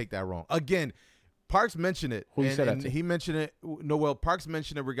can't take that wrong. Again, Parks mentioned it. Who said that to? He mentioned it. No, well, Parks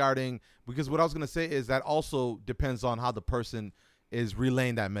mentioned it regarding, because what I was gonna say is that also depends on how the person is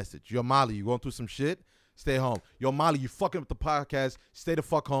relaying that message. Yo, Molly, you going through some shit? Stay home. Yo, Molly, you fucking up the podcast. Stay the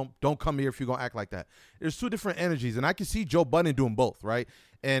fuck home. Don't come here if you're gonna act like that. There's two different energies, and I can see Joe Budden doing both, right?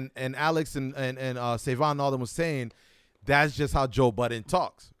 And Alex and Savon and all them was saying that's just how Joe Budden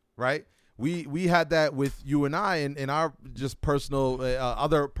talks, right? We had that with you and I in our just personal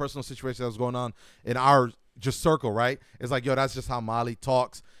other personal situations that was going on in our just circle, right? It's like, yo, that's just how Molly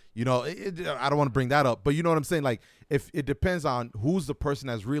talks. You know, I don't want to bring that up, but you know what I'm saying? Like, if it depends on who's the person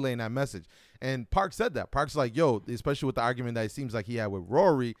that's relaying that message. And Park said that. Park's like, yo, especially with the argument that it seems like he had with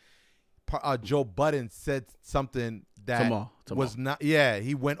Rory, Joe Budden said something that was not. Yeah,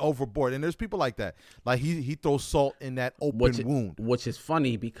 he went overboard, and there's people like that. Like he throws salt in that open wound. Which is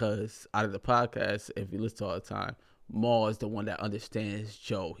funny because out of the podcast, if you listen all the time, Maul is the one that understands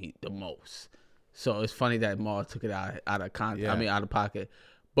Joe the most. So it's funny that Maul took it out of context. Yeah. I mean, out of pocket.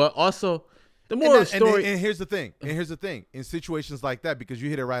 But also, the moral of the story. And here's the thing. In situations like that, because you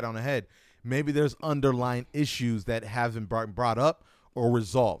hit it right on the head, maybe there's underlying issues that haven't brought up or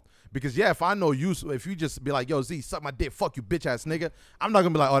resolved. Because, yeah, if I know you, if you just be like, yo, Z, suck my dick, fuck you, bitch ass nigga, I'm not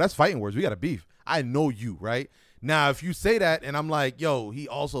going to be like, oh, that's fighting words. We got a beef. I know you, right? Now, if you say that and I'm like, yo, he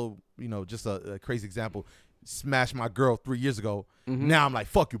also, you know, just a crazy example, smashed my girl 3 years ago. Mm-hmm. Now I'm like,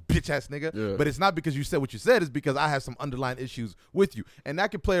 fuck you, bitch ass nigga. Yeah. But it's not because you said what you said. It's because I have some underlying issues with you. And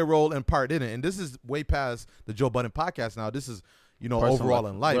that could play a role and part in it. And this is way past the Joe Budden podcast now. This is, you know, personal overall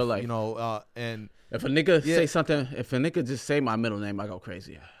life, in life, you know, and if a nigga say something, if a nigga just say my middle name, I go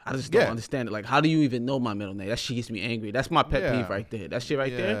crazy. I just don't understand it. Like, how do you even know my middle name? That shit gets me angry. That's my pet peeve right there. That shit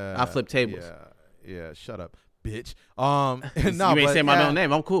right there, I flip tables. Yeah, shut up, bitch. You ain't say my middle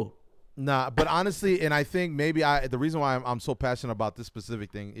name. I'm cool. Nah, but honestly, and I think maybe the reason why I'm so passionate about this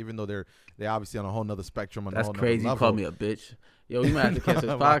specific thing, even though they're obviously on a whole nother spectrum. That's crazy. You call me a bitch. Yo, we might have to cancel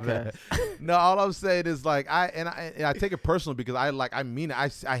this podcast. No, all I'm saying is like I take it personal because I mean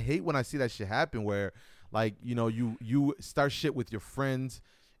I hate when I see that shit happen where like, you know, you start shit with your friends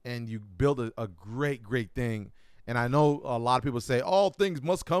and you build a great thing. And I know a lot of people say all things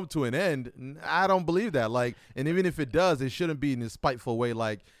must come to an end. I don't believe that. Like, and even if it does, it shouldn't be in a spiteful way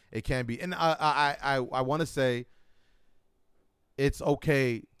like it can be. And I want to say it's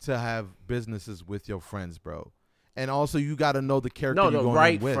okay to have businesses with your friends, bro. And also, you got to know the character you're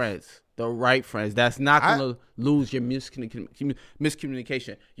going with. The right friends. That's not going to lose your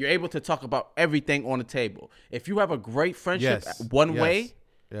miscommunication. You're able to talk about everything on the table. If you have a great friendship one way,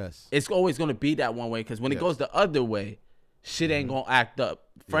 it's always going to be that one way. Because when it goes the other way, shit ain't going to act up.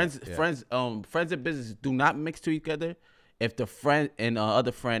 Friends and business do not mix to each other if the friend and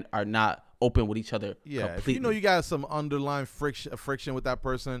other friend are not open with each other. Yeah, completely. If you know you got some underlying friction with that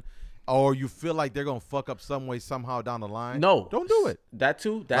person, or you feel like they're gonna fuck up some way somehow down the line, no, don't do it. That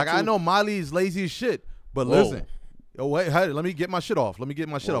too. I know Molly is lazy as shit, but listen. Oh wait, hey, let me get my shit off.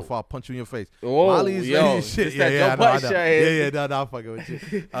 Before I punch you in your face. Molly is lazy as shit. Yeah, no, I'm fucking with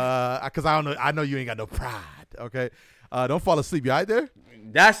you. Because I know you ain't got no pride. Okay, don't fall asleep. You all right there?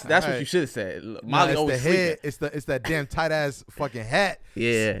 That's what you should have said. Molly always sleeping. It's that damn tight ass fucking hat.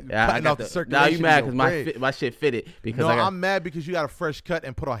 Yeah, I got the. Now you mad because my shit fitted because I'm mad because you got a fresh cut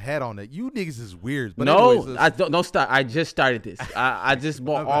and put a hat on it. You niggas is weird. But I don't start. I just started this. I just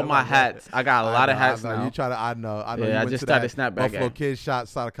bought all my hats. I got a lot of hats now. You try to. I know. Yeah, I just started snapback. Buffalo Kid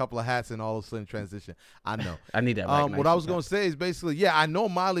shot a couple of hats and all of a sudden transition. I know. I need that. What I was gonna say is basically, I know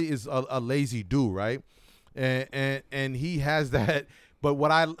Molly is a lazy dude, right? And he has that. But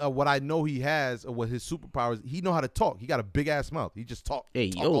what I know he has, or what his superpowers, he know how to talk. He got a big ass mouth. He just talk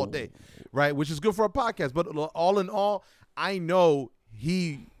all day, right? Which is good for a podcast. But all in all, I know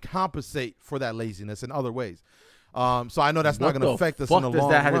he compensate for that laziness in other ways. So I know that's not going to affect us in the long run. What does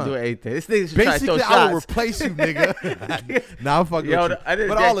that have to do with anything? This nigga's basically, I will replace you, nigga. Nah, I'm fucking with you.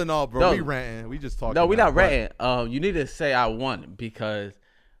 But all in all, bro, we ranting. We just talking. No, we not ranting. You need to say I won because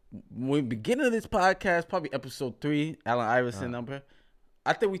when beginning of this podcast, probably episode 3, Allen Iverson number.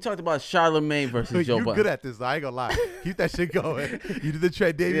 I think we talked about Charlamagne versus Joe Budden. You're good at this. I ain't gonna lie. Keep that shit going. You did the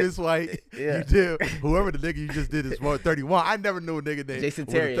Tre'Davious White. Yeah. You did. Whoever the nigga you just did is 31. I never knew a nigga named Jason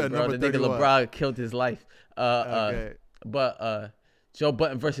Terry, bro. The nigga 31. LeBron killed his life. Okay. But Joe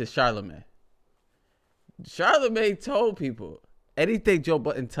Budden versus Charlamagne. Charlamagne told people anything Joe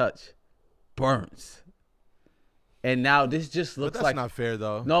Budden touch burns. And now this just looks but that's like not fair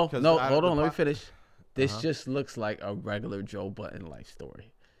though. No. Hold on. Let me finish. This just looks like a regular Joe Budden life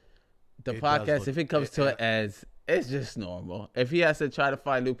story. The It podcast, if it comes to it as, it's just normal. If he has to try to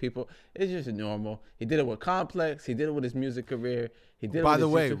find new people, it's just normal. He did it with Complex. He did it with his music career. He did. By the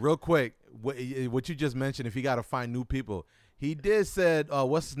way, real quick, what you just mentioned, if he got to find new people, he did said,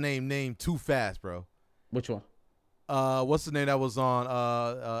 what's his name Too Fast, bro. Which one? What's the name that was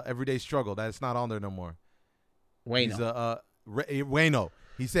on Everyday Struggle? That's not on there no more. Wayno. Wayno.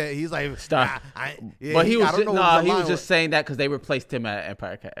 He said he's like stop. But he was just saying that because they replaced him at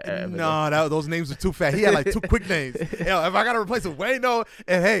Empire. No, those names are too fat. He had like 2 quick names. Yo, if I gotta replace it, Wayno,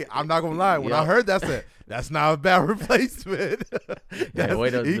 and hey, I'm not gonna lie. When I heard that's not a bad replacement. He get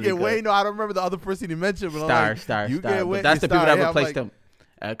Wayno. I don't remember the other person he mentioned. But Star. But that's the people that replaced him.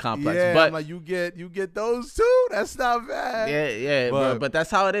 Complex. Yeah, but I'm like you get those too. That's not bad. Yeah, bro. But that's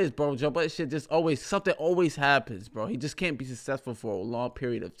how it is, bro. Joe Budden shit just something always happens, bro. He just can't be successful for a long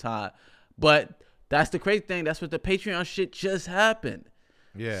period of time. But that's the crazy thing. That's what the Patreon shit just happened.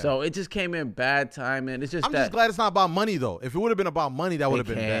 Yeah. So it just came in bad timing. It's just I'm just glad it's not about money though. If it would have been about money, that would have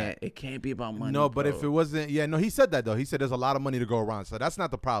been bad. It can't be about money. No, but if it wasn't, he said that though. He said there's a lot of money to go around, so that's not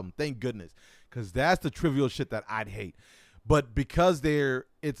the problem. Thank goodness, because that's the trivial shit that I'd hate. But because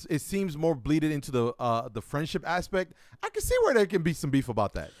it seems more bleeded into the friendship aspect, I can see where there can be some beef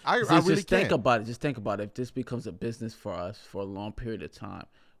about that. I really just think about it. Just think about it. If this becomes a business for us for a long period of time,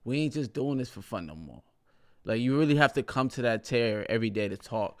 we ain't just doing this for fun no more. Like you really have to come to that tear every day to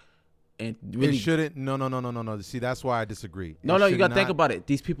talk. And really, it shouldn't. No. See, that's why I disagree. No. You gotta think about it.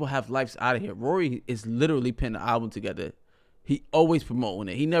 These people have lives out of here. Rory is literally putting an album together. He always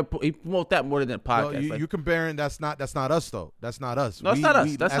promoting it. He promote that more than the podcast. Well, you comparing. That's not us though. That's not us. No, it's not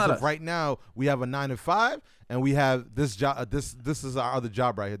us. That's as not of us. Right now, we have a 9 to 5, and we have this job. This is our other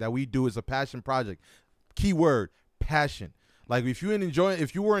job right here that we do as a passion project. Keyword: passion. Like if you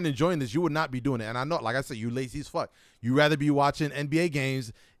weren't enjoying this, you would not be doing it. And I know, like I said, you lazy as fuck. You rather be watching NBA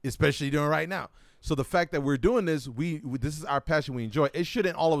games, especially doing right now. So the fact that we're doing this, this is our passion. We enjoy. It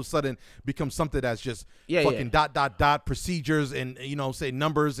shouldn't all of a sudden become something that's just fucking ... procedures and say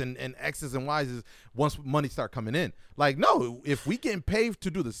numbers and X's and Y's once money start coming in. Like no, if we getting paid to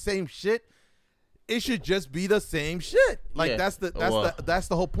do the same shit, it should just be the same shit. Like that's the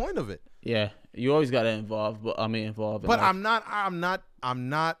whole point of it. Yeah, you always got to involve. But involved. But I'm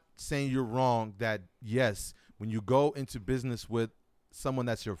not saying you're wrong. That yes, when you go into business with someone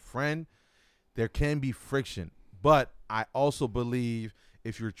that's your friend, there can be friction, but I also believe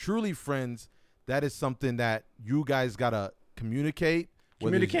if you're truly friends, that is something that you guys gotta communicate.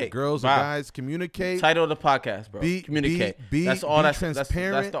 Communicate, girls or guys, communicate. Title of the podcast, bro. Communicate. That's all. That's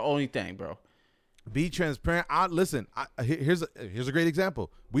transparent. That's the only thing, bro. Be transparent. Listen. Here's a great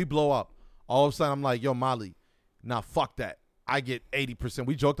example. We blow up. All of a sudden, I'm like, yo, Molly, nah, fuck that. I get 80%.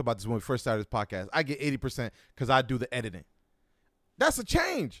 We joked about this when we first started this podcast. I get 80% because I do the editing. That's a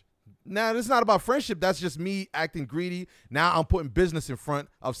change. Now, it's not about friendship. That's just me acting greedy. Now I'm putting business in front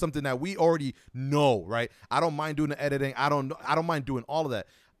of something that we already know, right? I don't mind doing the editing. I don't mind doing all of that.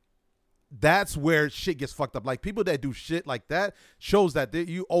 That's where shit gets fucked up. Like people that do shit like that shows that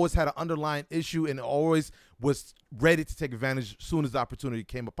you always had an underlying issue and always was ready to take advantage as soon as the opportunity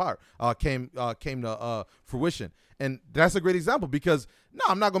came to fruition. And that's a great example because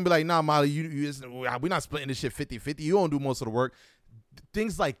I'm not gonna be like, nah, Molly, we're not splitting this shit 50-50. You don't do most of the work.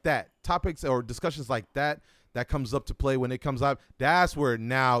 Things like that, topics or discussions like that comes up to play when it comes up. That's where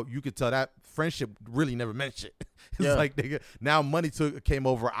now you could tell that friendship really never meant shit. It's like nigga, now money came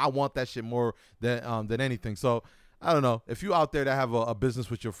over. I want that shit more than anything. So I don't know if you out there that have a business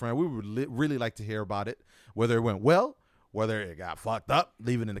with your friend, we would really like to hear about it. Whether it went well, whether it got fucked up,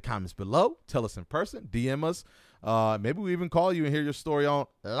 leave it in the comments below. Tell us in person, DM us. Maybe we even call you and hear your story on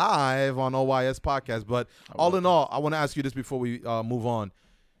live on OYS podcast. But all in all, I want to ask you this before we move on.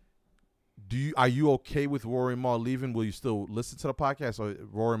 Are you okay with Rory Mal leaving? Will you still listen to the podcast, or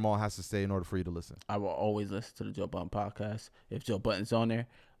Rory Mal has to stay in order for you to listen? I will always listen to the Joe Budden podcast if Joe Budden's on there.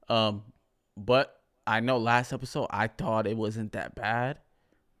 But I know last episode I thought it wasn't that bad.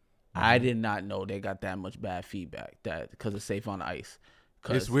 Mm-hmm. I did not know they got that much bad feedback because of Safe on Ice.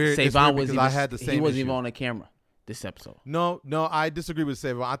 It's weird. I had the same. He wasn't issue. even on the camera this episode. No, I disagree with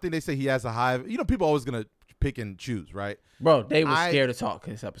Savon. I think they say he has a high. People are always gonna pick and choose, right? Bro, they were scared to talk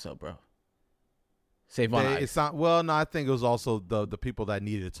this episode, bro. Savon Ice. It's not. Well, no, I think it was also the people that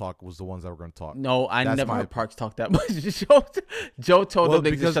needed to talk was the ones that were going to talk. No, That's never heard Parks talk that much. Joe told them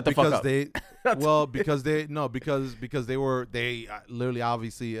to shut the fuck up. Because they were literally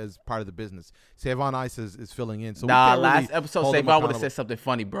obviously as part of the business. Savon Ice is filling in. So last episode Savon would have said something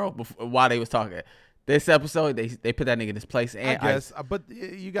funny, bro, while they was talking. This episode, they put that nigga in his place. And I guess, but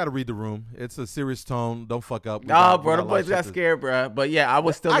you got to read the room. It's a serious tone. Don't fuck up. Bro, the boys got scared, bro. But yeah, I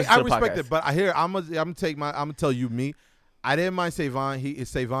was still. I respect it, but I'm gonna tell you me. I didn't mind Savon.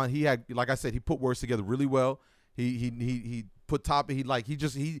 He had, like I said, he put words together really well. He put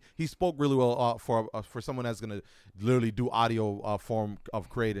he spoke really well for someone that's gonna literally do audio form of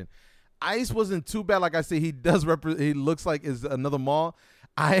creating. Ice wasn't too bad. Like I said, he looks like is another Maul.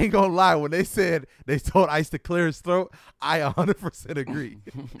 I ain't gonna lie. When they said they told Ice to clear his throat, I 100% agree.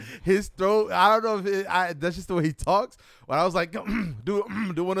 His throat, I don't know if that's just the way he talks. But I was like, do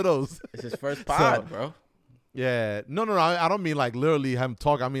one of those. It's his first pod, bro. Yeah, no. I don't mean like literally him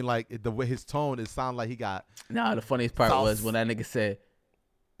talk. I mean like the way his tone. It sounded like he got. Nah, the funniest part was when that nigga said,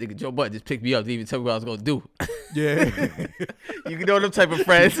 "Nigga, Joe Budden just picked me up to even tell me what I was gonna do." Yeah, you know them type of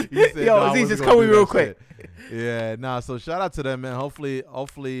friends. He said, Yo, Aziz, just call me real quick. Yeah, nah. So shout out to them, man. Hopefully,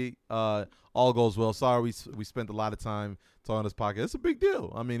 all goes well. Sorry, we spent a lot of time talking on this podcast. It's a big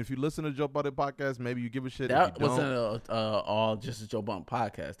deal. I mean, if you listen to Joe Budden podcast, maybe you give a shit. That wasn't all just a Joe Budden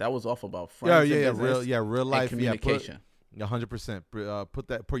podcast. That was off about friends. Real life communication.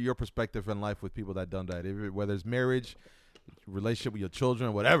 100%. Put your perspective in life with people that done that. Whether it's marriage, relationship with your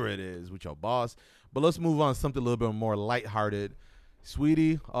children, whatever it is, with your boss. But let's move on to something a little bit more lighthearted.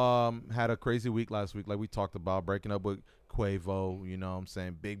 Sweetie had a crazy week last week, like we talked about, breaking up with Quavo. You know what I'm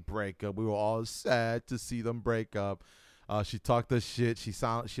saying? Big breakup. We were all sad to see them break up. She talked her shit.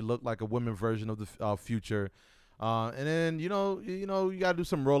 She looked like a women version of the Future. And then, you got to do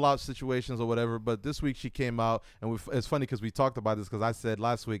some rollout situations or whatever. But this week she came out, and it's funny because we talked about this because I said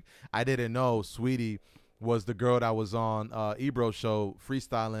last week I didn't know Sweetie was the girl that was on Ebro's show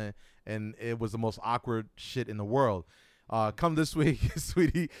freestyling, and it was the most awkward shit in the world. Come this week,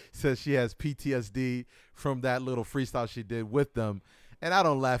 Sweetie says she has PTSD from that little freestyle she did with them. And I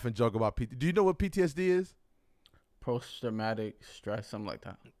don't laugh and joke about PTSD. Do you know what PTSD is? Post-traumatic stress, something like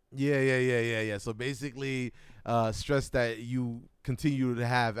that. Yeah. So basically, stress that you continue to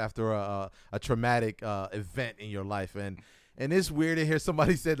have after a traumatic event in your life. And it's weird to hear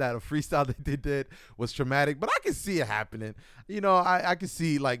somebody say that a freestyle that they did was traumatic, but I can see it happening. I can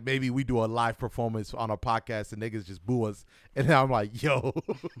see like maybe we do a live performance on our podcast and niggas just boo us. And then I'm like, yo,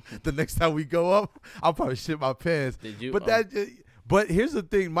 the next time we go up, I'll probably shit my pants. Did you? But here's the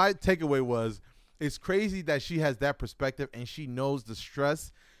thing. My takeaway was it's crazy that she has that perspective and she knows the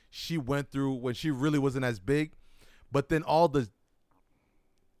stress she went through when she really wasn't as big. But then all the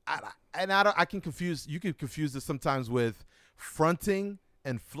I can confuse. You can confuse this sometimes with fronting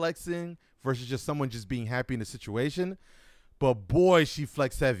and flexing versus just someone just being happy in the situation. But boy, she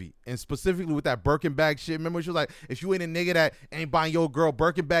flex heavy. And specifically with that Birkin bag shit. Remember, she was like, if you ain't a nigga that ain't buying your girl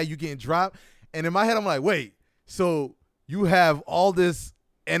Birkin bag, you getting dropped. And in my head, I'm like, wait, so you have all this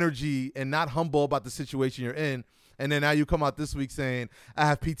energy and not humble about the situation you're in. And then now you come out this week saying, I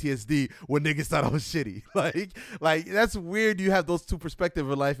have PTSD when niggas thought I was shitty. Like that's weird. You have those two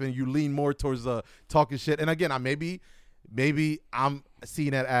perspectives of life and you lean more towards talking shit. And again, maybe I'm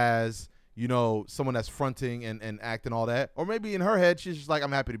seeing it as, someone that's fronting and acting all that. Or maybe in her head, she's just like,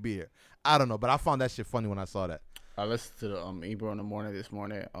 I'm happy to be here. I don't know. But I found that shit funny when I saw that. I listened to the Ebro in the morning this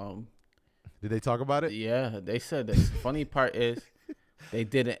morning. Did they talk about it? Yeah, they said the funny part is they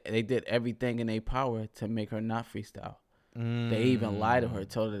did everything in their power to make her not freestyle. They even lied to her,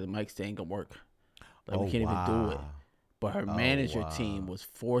 told her the mic stand ain't gonna work. We can't even do it. But her manager team was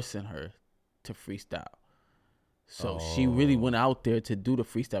forcing her to freestyle. So she really went out there to do the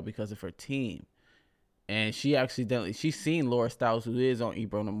freestyle because of her team. And she she's seen Laura Styles, who is on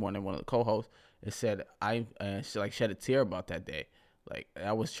Ebro in the morning, one of the co-hosts, and said she shed a tear about that day. Like,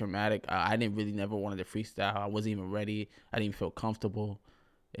 that was traumatic. I didn't really never wanted to freestyle. I wasn't even ready. I didn't feel comfortable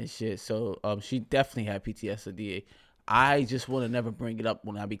and shit. So she definitely had PTSD. I just want to never bring it up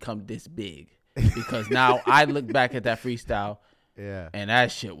when I become this big. Because now I look back at that freestyle. Yeah. And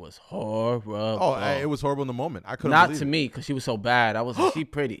that shit was horrible. It was horrible in the moment. I couldn't Not believe to me, because she was so bad. I was like, she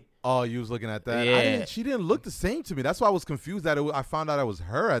pretty. Oh, you was looking at that? Yeah. She didn't look the same to me. That's why I was confused that I found out it was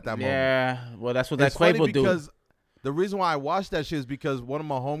her at that moment. Yeah. Well, that's what that Quavo do. Because the reason why I watched that shit is because one of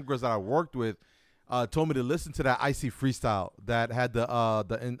my homegirls that I worked with told me to listen to that Icy freestyle that had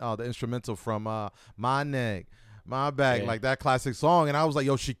the instrumental from My Neck, My Back, like that classic song. And I was like,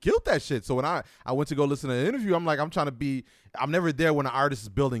 yo, she killed that shit. So when I went to go listen to the interview, I'm like, I'm never there when an artist is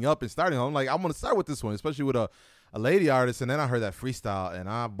building up and starting. I'm like, I'm going to start with this one, especially with a lady artist. And then I heard that freestyle and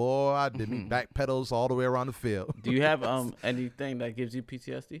I did me back pedals all the way around the field. Do you have anything that gives you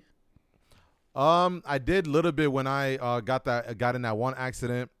PTSD? I did a little bit when I got in that one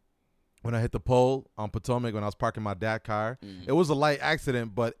accident when I hit the pole on Potomac when I was parking my dad's car. It was a light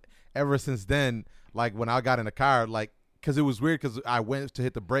accident, but ever since then, like when I got in the car, like because it was weird because I went to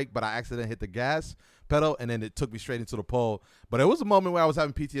hit the brake, but I accidentally hit the gas pedal, and then it took me straight into the pole. But it was a moment where I was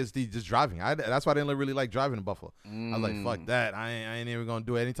having PTSD just driving. That's why I didn't really like driving in Buffalo. I was like, fuck that. I ain't even gonna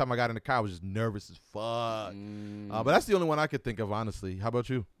do it. Anytime I got in the car, I was just nervous as fuck. But that's the only one I could think of, honestly. How about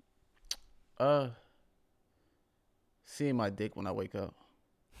you? Seeing my dick when I wake up.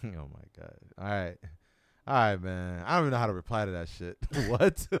 Oh my God. All right, man. I don't even know how to reply to that shit.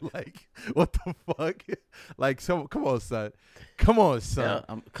 What? Like, what the fuck? Like, so come on, son. Come on, son.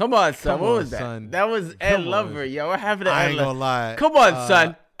 Yeah, come on, son. What was that? Son. That was Ed Lover, yo. What happened to Ed Lover? I ain't gonna lie. Come on,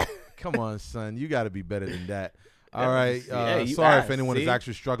 son. Come on, son. You got to be better than that. All right. Sorry if anyone is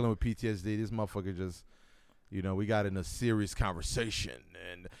actually struggling with PTSD. This motherfucker just, we got in a serious conversation.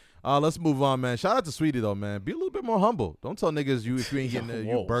 And let's move on, man. Shout out to Sweetie, though, man. Be a little bit more humble. Don't tell niggas if you ain't getting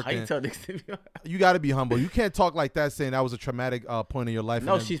you Birkin. How you tell niggas? You got to be humble. You can't talk like that saying that was a traumatic point in your life.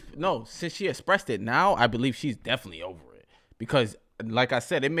 No, since she expressed it now, I believe she's definitely over it. Because, like I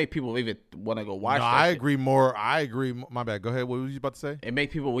said, it made people even want to go watch that I agree more. I agree. My bad. Go ahead. What were you about to say? It made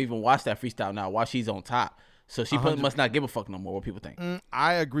people even watch that freestyle now while she's on top. So she must not give a fuck no more what people think.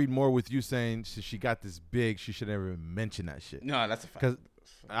 I agreed more with you saying she got this big. She should never mention that shit. No, that's a fact. Because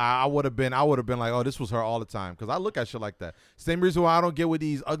I would have been like, oh, this was her all the time. Because I look at shit like that. Same reason why I don't get with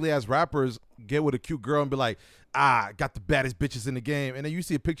these ugly ass rappers get with a cute girl and be like, got the baddest bitches in the game. And then you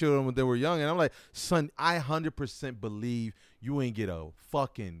see a picture of them when they were young. And I'm like, son, I 100% believe you ain't get a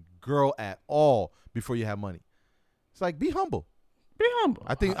fucking girl at all before you have money. It's like, be humble. Be humble.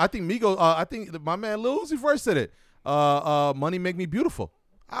 I think Migos, I think my man Lil Uzi first said it. Money make me beautiful.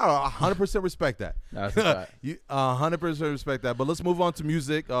 I 100% respect that. That's a fact. 100% respect that. But let's move on to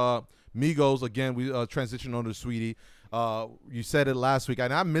music. Migos, again, we transitioned on to Sweetie. You said it last week,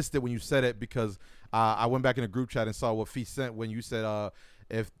 and I missed it when you said it because I went back in the group chat and saw what Fee sent when you said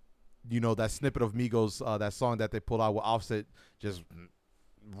if that snippet of Migos, that song that they pulled out with Offset, just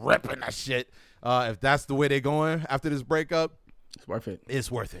ripping that shit. If that's the way they're going after this breakup, it's worth it.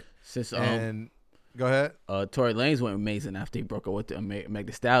 It's worth it. And go ahead. Tory Lanez went amazing after he broke up with Meg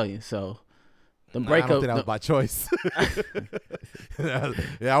Thee Stallion. So the I breakup. don't think that was by choice.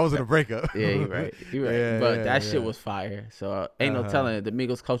 Yeah, I was in a breakup. Yeah, you're right. Yeah, but that shit was fire. So ain't no telling it. The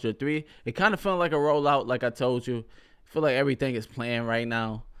Migos Culture 3, it kind of felt like a rollout, like I told you. I feel like everything is planned right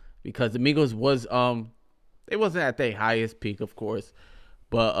now because the Migos was it wasn't at their highest peak, of course.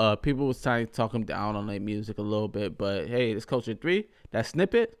 But people was trying to talk them down on their music a little bit. But hey, this Culture 3, that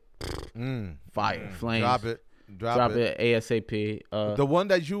snippet, fire, flames. Drop it ASAP. The one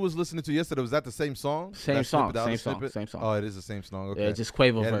that you was listening to yesterday, was that the same song? Same song. Oh, it is the same song. Okay. Yeah, just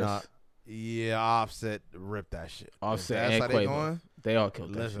Quavo verse. Yeah, Offset ripped that shit. Offset and Quavo. They all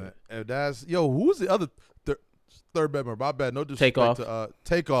killed that shit. If that's who's the other third member? My bad. No disrespect to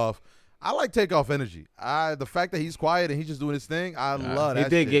Takeoff. I like Takeoff energy. The fact that he's quiet and he's just doing his thing, I love that. He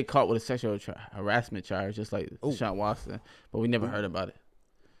did get caught with a sexual harassment charge, just like Deshaun Watson, but we never heard about it.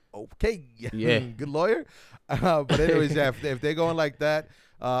 Okay, yeah, good lawyer. But anyways, yeah, if they're going like that,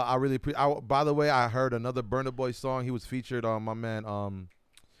 I really. By the way, I heard another Burna Boy song. He was featured on my man.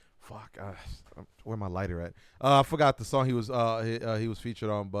 Where my lighter at? I forgot the song he was featured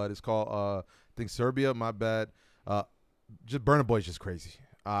on, but it's called I think Serbia. My bad. Just Burna Boy's just crazy.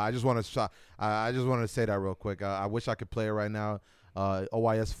 I just want to say that real quick. I wish I could play it right now.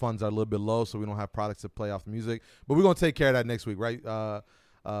 OYS funds are a little bit low, so we don't have products to play off the music. But we're gonna take care of that next week, right?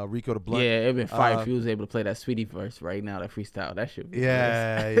 Rico the Blunt. Yeah, it'd been fire if he was able to play that Sweetie verse right now, that freestyle. That should be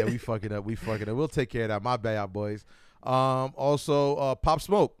yeah, we fucking up. We'll take care of that. My bad, boys. Also, Pop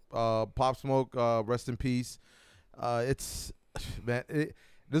Smoke. Rest in peace. This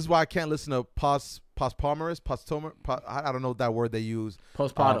is why I can't listen to posthumous. I don't know that word they use.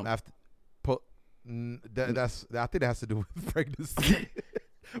 Postpartum. I think that has to do with pregnancy.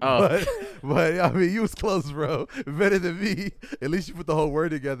 Oh. But I mean, you was close, bro. Better than me. At least you put the whole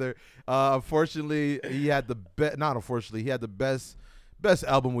word together. Unfortunately, he had the best. Not unfortunately, he had the best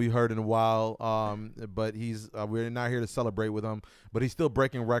album we heard in a while. But we're not here to celebrate with him. But he's still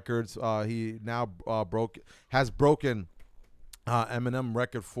breaking records. He now has broken Eminem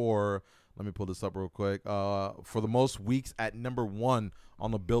record for. Let me pull this up real quick. For the most weeks at #1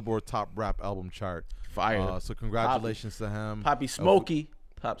 on the Billboard Top Rap Album chart. Fire. So congratulations to him. Poppy Smokey.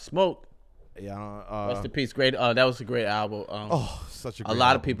 Pop Smoke. Yeah. Rest in peace. Great. That was a great album. Such a great a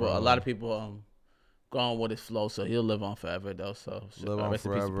lot album, of people gone with his flow, so he'll live on forever though. So live on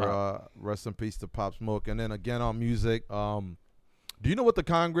forever. Rest in peace to Pop Smoke. And then again on music. Do you know what the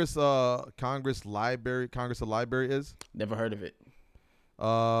Congress Library is? Never heard of it.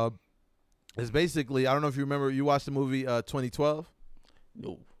 It's basically, I don't know if you remember, you watched the movie 2012?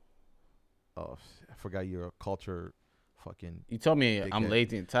 No. Oh, I forgot your culture. Fucking. You told me I'm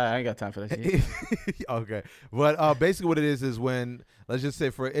lazy and tired. I ain't got time for that shit. Okay, but basically what it is when, let's just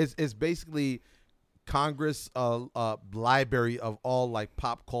say it's basically Congress library of all like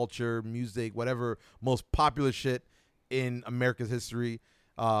pop culture, music, whatever most popular shit in America's history.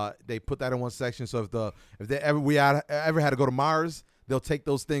 They put that in one section. So if they ever had to go to Mars, they'll take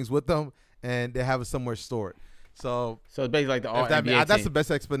those things with them and they have it somewhere stored. So it's basically like the all NBA team. That's the best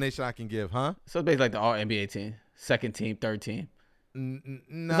explanation I can give, huh? So it's basically like the all NBA team, second team, third team.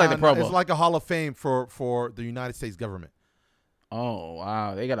 It's like the Pro Bowl. It's like a Hall of Fame for the United States government. Oh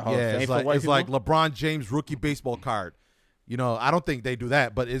wow, they got a Hall of Fame for white it's people? like LeBron James rookie baseball card. I don't think they do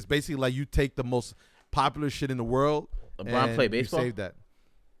that, but it's basically like you take the most popular shit in the world. LeBron play baseball. You save that.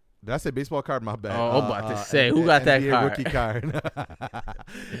 Did I say baseball card? My bad. Oh, I'm about to say who got that card? Rookie card.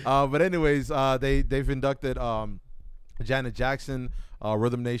 But anyways, they've inducted Janet Jackson,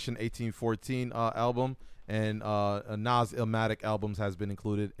 Rhythm Nation 1814 album, and Nas Illmatic albums has been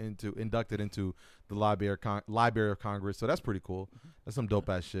inducted into the Library of Congress. So that's pretty cool. That's some dope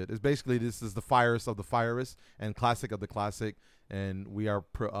ass shit. It's basically, this is the Firest of the Firest and classic of the classic, and we are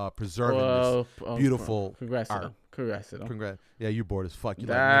preserving this beautiful art. Congrats to them. Congrats. Yeah, you're bored as fuck. You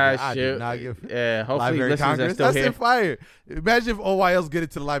that like, shit. Hopefully Library of Congress. That's in fire. Imagine if OYL's get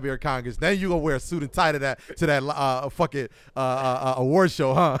into the Library of Congress. Then you gonna wear a suit and tie to that fucking award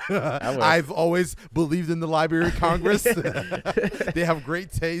show, huh? I've always believed in the Library of Congress. They have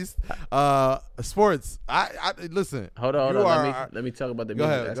great taste. Sports. I listen. Hold on. Let me talk about the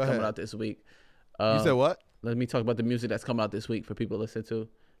music that's coming out this week. You said what? Let me talk about the music that's coming out this week for people to listen to.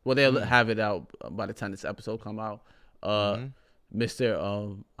 Well, they'll have it out by the time this episode come out.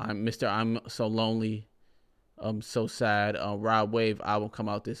 Mr. I'm So Lonely, I'm So Sad. Rod Wave album come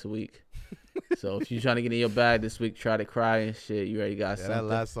out this week. So if you're trying to get in your bag this week, try to cry and shit. You already got something. That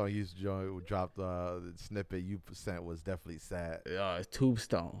last song you dropped the snippet you sent was definitely sad. It's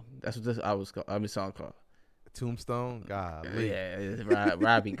Tombstone. That's what this song called. Tombstone, God. Yeah,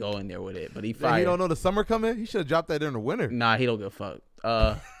 Rod be going there with it, but he fired. He don't know the summer coming. He should have dropped that during the winter. Nah, he don't give a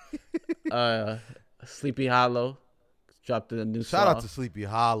fuck. Sleepy Hollow dropped a new song. Shout out to Sleepy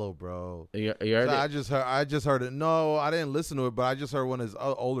Hollow, bro. You heard it? I just heard it. No, I didn't listen to it, but I just heard one of his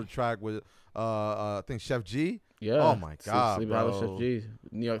older track with I think Chef G. Yeah. Oh my God, Sleepy bro. Hollow, Chef G,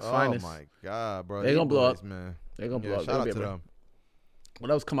 New York's finest. Oh my God, bro. They gonna blow up, man. They gonna blow up. Shout out to them. What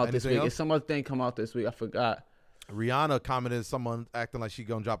else come out this week? Else? It's some other thing come out this week. I forgot. Rihanna commented someone acting like she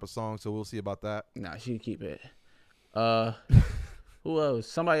gonna drop a song, so we'll see about that. Nah, she keep it. Who else?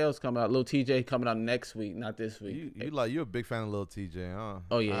 Somebody else coming out. Lil TJ coming out next week, not this week. You're a big fan of Lil TJ, huh?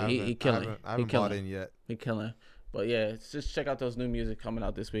 Oh yeah, he killing. I haven't bought in yet. He killing. But yeah, just check out those new music coming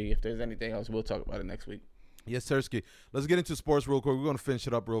out this week. If there's anything else, we'll talk about it next week. Yes, Sirski. Let's get into sports real quick. We're gonna finish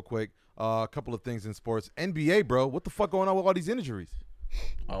it up real quick. A couple of things in sports. NBA, bro. What the fuck going on with all these injuries?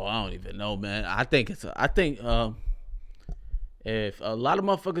 Oh, I don't even know, man. I think if a lot of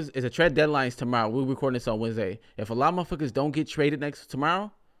motherfuckers, it's a trade deadline tomorrow. We're recording this on Wednesday. If a lot of motherfuckers don't get traded tomorrow,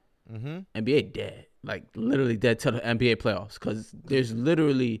 NBA dead. Like literally dead to the NBA playoffs. Because there's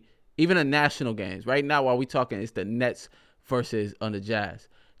literally, even in national games, right now while we talking, it's the Nets versus the Jazz.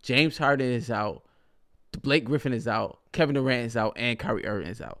 James Harden is out. Blake Griffin is out. Kevin Durant is out. And Kyrie Irving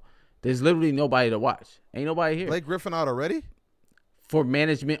is out. There's literally nobody to watch. Ain't nobody here. Blake Griffin out already? For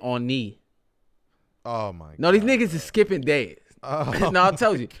management on knee. Oh my God. No, these niggas is skipping days. No, I'll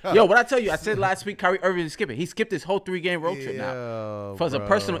tell you. Yo, what I tell you, I said last week Kyrie Irving is skipping. He skipped his whole 3-game road trip now. For some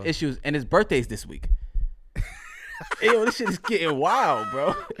personal issues, and his birthday's this week. Yo, this shit is getting wild,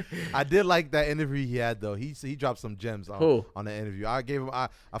 bro. I did like that interview he had though. He dropped some gems on the interview. I gave him. I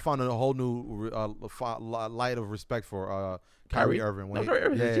found a whole new light of respect for Kyrie Irving. Kyrie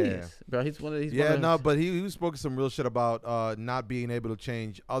Irving's a genius, bro. He's one of these. But he was spoken some real shit about not being able to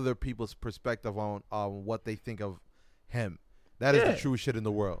change other people's perspective on what they think of him. That is the true shit in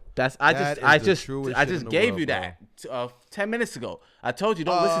the world. I just gave you that 10 minutes ago. I told you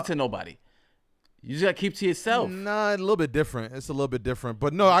don't listen to nobody. You just gotta keep to yourself. Nah, a little bit different. It's a little bit different.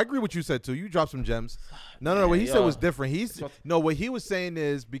 But no, I agree with what you said too. You dropped some gems. No. What he said was different. What he was saying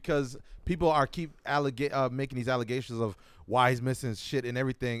is because people are making these allegations of why he's missing shit and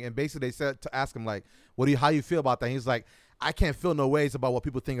everything, and basically they said to ask him like, how you feel about that? And he's like, I can't feel no ways about what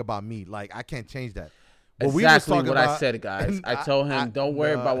people think about me. Like I can't change that. Exactly what I said, guys. I told him, don't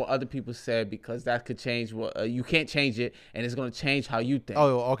worry about what other people said because that could change. You can't change it, and it's going to change how you think.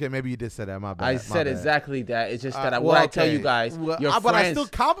 Oh, okay. Maybe you did say that. My bad. I said exactly that. It's just that I tell you guys, your friends. But I still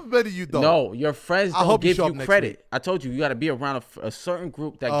complimented you, though. No, your friends don't give you credit. I told you got to be around a certain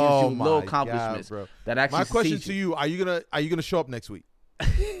group that gives you little accomplishments. God, that actually. My question to you: Are you gonna show up next week?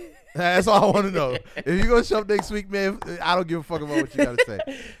 That's all I want to know. If you gonna show up next week, man, I don't give a fuck about what you gotta say.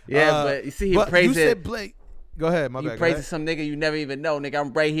 Yeah, but you see, he praised you said Blake. Go ahead, my bad. You praising some nigga you never even know, nigga.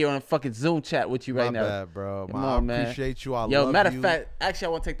 I'm right here on a fucking Zoom chat with you right now. My bad, bro. Come on, man. I appreciate you. I love Yo, matter you. of fact, actually, I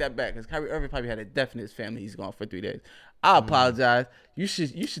want to take that back because Kyrie Irving probably had a death in his family. He's gone for 3 days. I apologize. You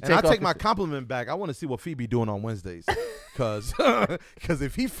should and I take my compliment back. I want to see what Fee be doing on Wednesdays, cause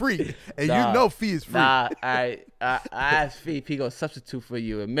if he free and you know Fee is free. I asked Fee if he gonna substitute for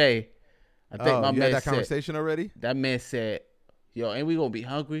you in May. I think my man had that said, conversation already. That man said, "Yo, ain't we gonna be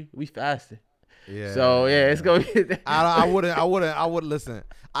hungry? We fasting." Yeah. So yeah, it's gonna be. I wouldn't listen.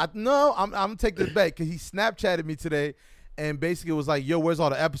 I'm taking this back because he Snapchatted me today, and basically was like, "Yo, where's all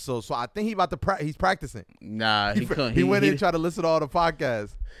the episodes?" So I think he's practicing. Nah, he couldn't. He went in and tried to listen to all the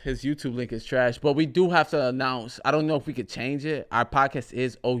podcasts. His YouTube link is trash, but we do have to announce. I don't know if we could change it. Our podcast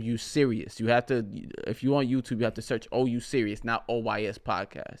is OU Serious. You have to, if you on YouTube, you have to search OU Serious, not OYS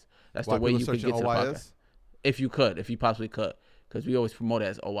Podcast. That's the way you can get to the podcast. If you possibly could, because we always promote it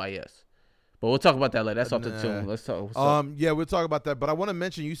as OYS. But we'll talk about that later. That's off the tune. Let's talk. Yeah, we'll talk about that. But I want to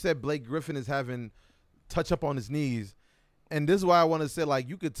mention, you said Blake Griffin is having touch up on his knees. And this is why I want to say, like,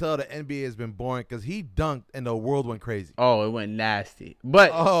 you could tell the NBA has been boring because he dunked and the world went crazy. Oh, it went nasty.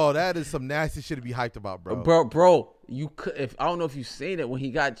 But that is some nasty shit to be hyped about, bro. Bro, you could. I don't know if you seen it when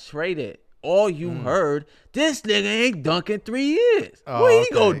he got traded. All you heard, this nigga ain't dunking 3 years. What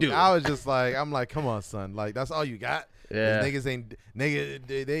he gonna do? I was just like, I'm like, come on, son. Like, that's all you got? Yeah. Niggas ain't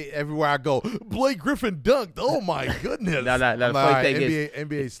they everywhere I go, Blake Griffin dunked. Oh my goodness. No. The funny thing is,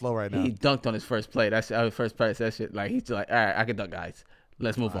 NBA's slow right now. He dunked on his first play. That's first play. That shit. Like he's like, all right, I can dunk, guys.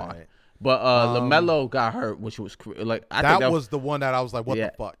 Let's move on. Right. But LaMelo got hurt, which was like that was the one that I was like, what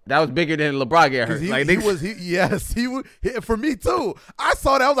the fuck? That was bigger than LeBron get hurt. He was for me too. I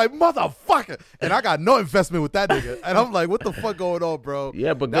saw that, I was like, motherfucker, and I got no investment with that nigga, and I'm like, what the fuck going on, bro?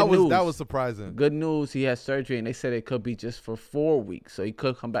 Yeah, but that was surprising. Good news, he had surgery, and they said it could be just for 4 weeks, so he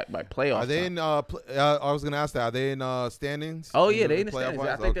could come back by playoffs. Are they in? I was gonna ask that. Are they in standings? Oh yeah, they in the standings.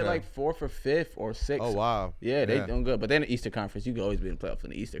 I think they're like 4th or 5th or 6th. Oh wow. Yeah, they doing good, but they're in the Eastern Conference. You can always be in the playoffs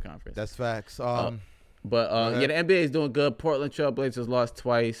in the Eastern Conference. That's facts. The NBA is doing good. Portland Trail Blazers lost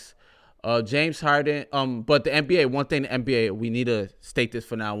twice. James Harden. But the NBA, one thing, the NBA, we need to state this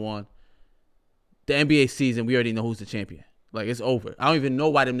for now on. The NBA season, we already know who's the champion. Like, it's over. I don't even know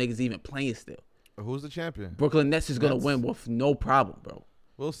why them niggas even playing still. Who's the champion? Brooklyn Nets is gonna win with no problem, bro.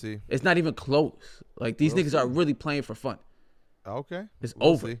 We'll see. It's not even close. Like, these niggas are really playing for fun. Okay. It's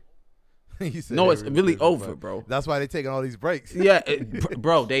over. No, it's really over, bro. That's why they taking all these breaks. Yeah,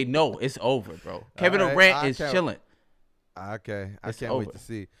 bro, they know it's over, bro. Kevin Durant is chilling. Okay, I can't wait to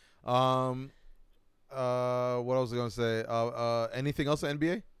see. What else was I gonna say? Anything else in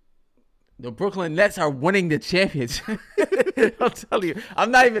NBA? The Brooklyn Nets are winning the championship. I'm telling you, I'm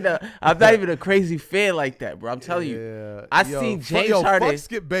not even a crazy fan like that, bro. I'm telling you, I seen James Harden. Fuck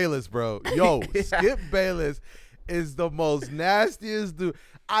Skip Bayless, bro. Yo, Skip Bayless is the most nastiest dude.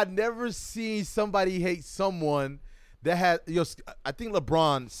 I never seen somebody hate someone that had. I think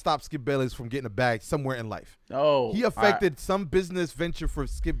LeBron stopped Skip Bayless from getting a bag somewhere in life. Oh, he affected some business venture for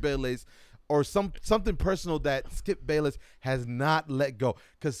Skip Bayless, or something personal that Skip Bayless has not let go.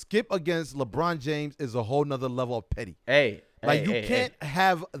 Because Skip against LeBron James is a whole nother level of petty. You can't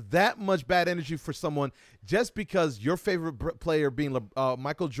have that much bad energy for someone just because your favorite player being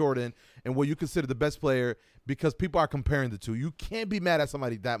Michael Jordan and what you consider the best player, because people are comparing the two. You can't be mad at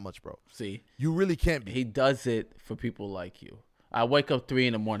somebody that much, bro. See, you really can't be. He does it for people like you. I wake up 3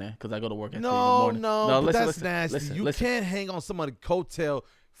 a.m. because I go to work at 3 a.m. No, that's nasty. You can't hang on somebody's coattail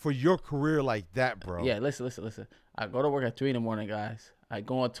for your career like that, bro. Yeah, listen. I go to work at 3 a.m, guys. I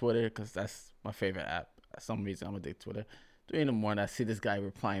go on Twitter because that's my favorite app. For some reason, I'm addicted to Twitter. 3 a.m, I see this guy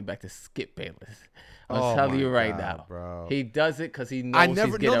replying back to Skip Bayless. I'm telling you right now, bro. He does it because he knows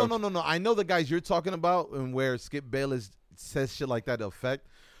No. I know the guys you're talking about and where Skip Bayless says shit like that to affect.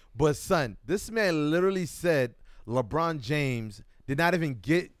 But, son, this man literally said LeBron James did not even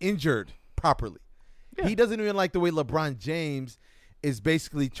get injured properly. Yeah. He doesn't even like the way LeBron James is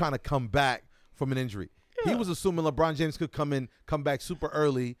basically trying to come back from an injury. Yeah. He was assuming LeBron James could come back super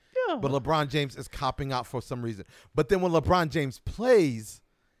early. But LeBron James is copping out for some reason. But then when LeBron James plays,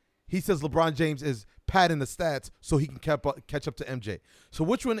 he says LeBron James is padding the stats so he can catch up to MJ. So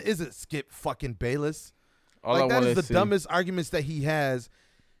which one is it, Skip fucking Bayless? That is the dumbest arguments that he has.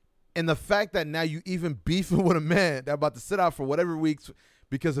 And the fact that now you even beefing with a man that about to sit out for whatever weeks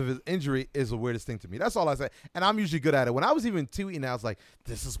because of his injury is the weirdest thing to me. That's all I say. And I'm usually good at it. When I was even tweeting, I was like,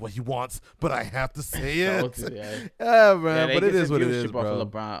 this is what he wants, but I have to say it. Yeah, man, but it is what it is, bro.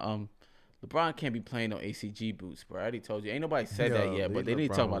 LeBron, LeBron can't be playing no ACG boots, bro. I already told you. Ain't nobody said that yet, but they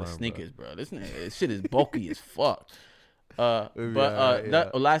need to talk about the sneakers, bro. This shit is bulky as fuck.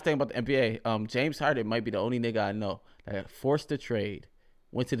 Last thing about the NBA, James Harden might be the only nigga I know that got forced to trade,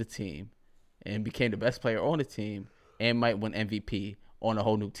 went to the team, and became the best player on the team, and might win MVP on a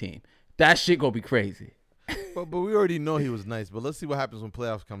whole new team. That shit gonna be crazy. But we already know he was nice. But let's see what happens when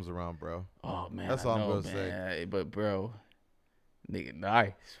playoffs comes around, bro. Oh man, that's all I'm gonna say. But bro. Nigga,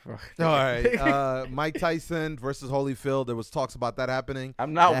 nice, bro. All right. Mike Tyson versus Holyfield. There was talks about that happening.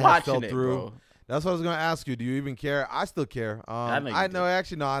 I'm not watching it, bro. That's what I was going to ask you. Do you even care? I still care. I know.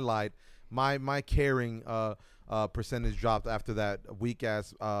 Actually, no, I lied. My caring percentage dropped after that weak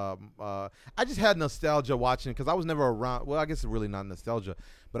ass. I just had nostalgia watching because I was never around. Well, I guess it's really not nostalgia,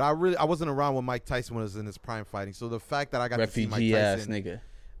 but I wasn't around when Mike Tyson was in his prime fighting. So the fact that I got to see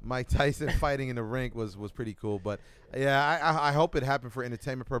Mike Tyson fighting in the ring was pretty cool. But yeah, I hope it happened for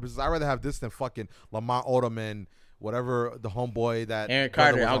entertainment purposes. I'd rather have this than fucking Lamar Odom and whatever the homeboy that Aaron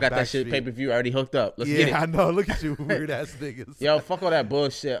Carter. I don't got that shit pay-per-view already hooked up. Let's get it. Yeah, I know. Look at you, weird ass niggas. Yo, fuck all that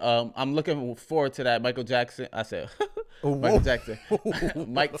bullshit. I'm looking forward to that Michael Jackson. I said Michael Jackson.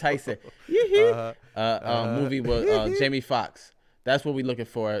 Mike Tyson. Movie with Jamie Foxx. That's what we looking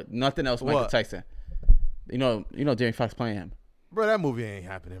for. Nothing else. Michael Tyson. You know Jamie Foxx playing him. Bro, that movie ain't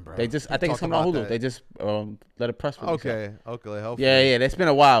happening, bro. I think it's coming on Hulu. They just let a press release. Okay. Hopefully. Yeah. It's been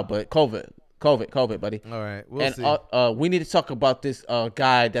a while, but COVID, buddy. All right, we'll see. We need to talk about this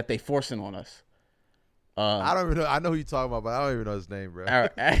guy that they forcing on us. I don't even know. I know who you're talking about, but I don't even know his name, bro. All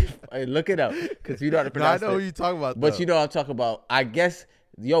right, look it up because you know how to pronounce it. I know who you're talking about, but you know what I'm talking about. I guess,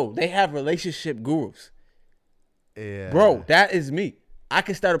 they have relationship gurus. Yeah, bro, that is me. I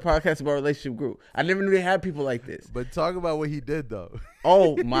can start a podcast about relationship guru. I never knew they had people like this. But talk about what he did, though.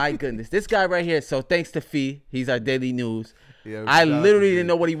 Oh, my goodness. This guy right here. So thanks to Fee. He's our daily news. Yeah, I literally didn't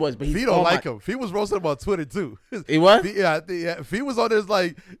know what he was. But Fee don't like him. Fee was roasting him on Twitter, too. He was? Fee was on this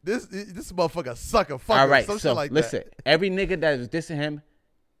like, this motherfucker sucker. Fuck all right, some so shit like listen. That. Every nigga that was dissing him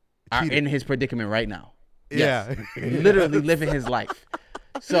are in his predicament right now. Yeah. Yes. Literally living his life.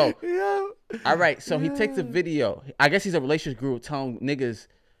 So, all right. So he takes a video. I guess he's a relationship guru telling niggas,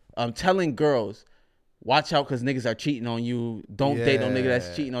 telling girls, watch out because niggas are cheating on you. Don't date no nigga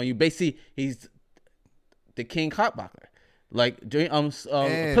that's cheating on you. Basically, he's the king cockblocker. Like, pillow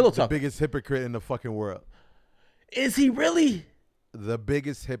talk. The biggest hypocrite in the fucking world. Is he really? The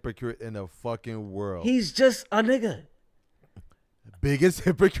biggest hypocrite in the fucking world. He's just a nigga. Biggest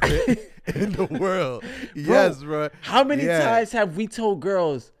hypocrite in the world. Yes, bro. How many times have we told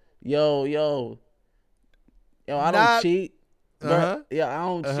girls, yo, I don't cheat. Yeah, I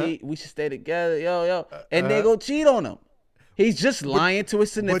don't cheat. We should stay together. Yo. And they go cheat on him. He's just lying to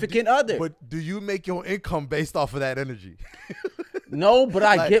his significant other. But do you make your income based off of that energy? No, but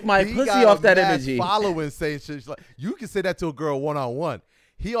I get my pussy off that energy. Following saying shit like you can say that to a girl one-on-one.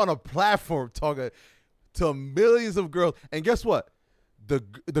 He on a platform talking to millions of girls. And guess what?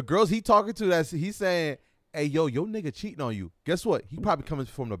 The girls he talking to, he's saying, hey, yo nigga cheating on you. Guess what? He probably coming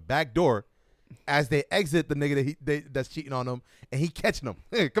from the back door as they exit the nigga that's cheating on them, and he catching them.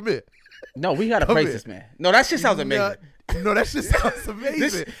 Hey, come here. No, we gotta praise this man. No, that shit sounds amazing. No, that shit sounds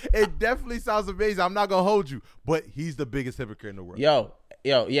amazing. It definitely sounds amazing. I'm not gonna hold you, but he's the biggest hypocrite in the world. Yo,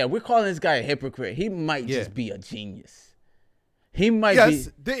 yeah, we're calling this guy a hypocrite. He might just be a genius. He might be.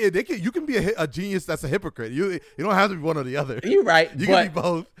 You can be a genius that's a hypocrite. You don't have to be one or the other. You're right. You can be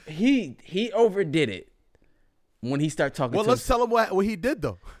both. He overdid it when he started talking. Well, let's tell him what he did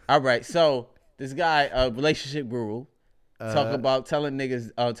though. All right, so this guy, a relationship guru, talk about telling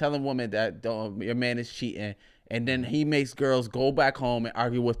niggas, telling women that your man is cheating, and then he makes girls go back home and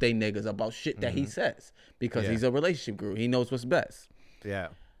argue with they niggas about shit that he says because he's a relationship guru. He knows what's best. Yeah.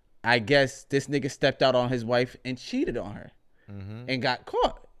 I guess this nigga stepped out on his wife and cheated on her. And got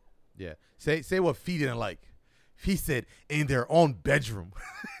caught. Yeah. Say what Fee didn't like. He said in their own bedroom.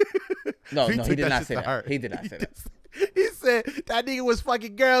 No, he did not say that. He did not say that. He said that nigga was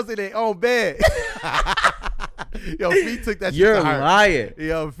fucking girls in their own bed. Yo, Fee took that shit to heart. You're lying.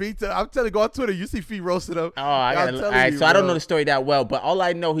 Yo, Fee I'm telling you, go on Twitter. You see Fee roasted him. Oh, all right. So I don't know the story that well, but all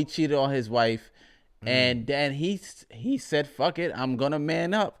I know, he cheated on his wife. And then he said, fuck it, I'm going to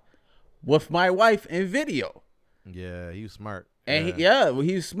man up with my wife in video. Yeah, he was smart. And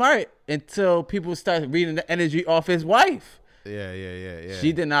he was smart until people started reading the energy off his wife. Yeah.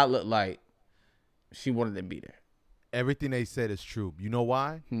 She did not look like she wanted to be there. Everything they said is true. You know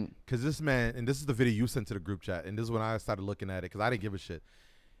why? Because this man, and this is the video you sent to the group chat, and this is when I started looking at it because I didn't give a shit.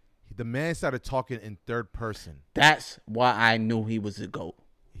 The man started talking in third person. That's why I knew he was a GOAT.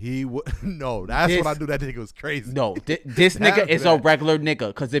 He would no. That's when I knew that nigga was crazy. No, this nigga is a regular nigga.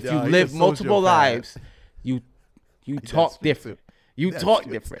 Because if you live multiple lives, you talk different. You talk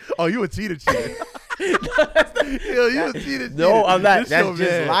different. Oh, you a cheater. Yo, you a cheater. No, I'm not. That's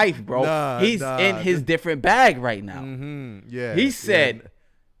just life, bro. He's in his different bag right now. Yeah. He said,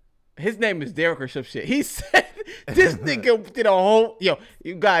 his name is Derek or some shit. He said this nigga did a whole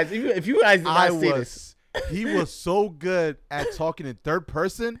you guys. If you guys did not see this. He was so good at talking in third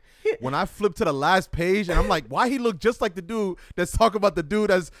person. When I flipped to the last page, and I'm like, why he look just like the dude that's talking about the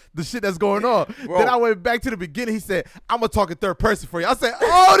dude that's the shit that's going on. Bro. Then I went back to the beginning. He said, I'm gonna talk in third person for you. I said,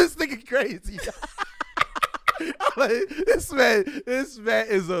 oh, this nigga crazy. I'm like, this man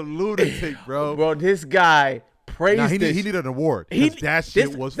is a lunatic, bro. Bro, this guy praised he needed an award. That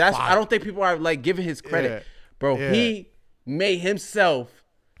shit was fire. I don't think people are like giving his credit. Bro, he made himself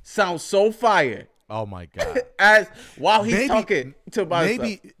sound so fire. Oh my God! As while he's talking to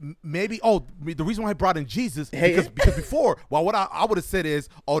myself. Maybe. Oh, the reason why I brought in Jesus because before, well, what I would have said is,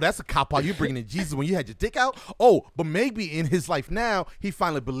 oh, that's a cop out. You bringing in Jesus when you had your dick out. Oh, but maybe in his life now, he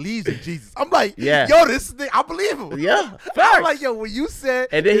finally believes in Jesus. I'm like, yo, this thing, I believe him. Yeah, facts. I'm like, yo, when you said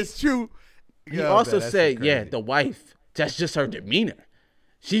it's true. He also said, the wife. That's just her demeanor.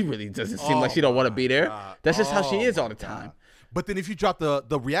 She really doesn't seem like she don't want to be there. That's just how she is all the time. But then if you drop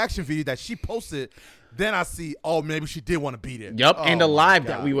the reaction video that she posted, then I see, oh, maybe she did want to be there. Yep, and the live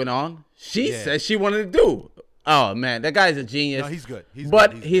that we went on, she said she wanted to do. Oh, man, that guy's a genius. No, he's good.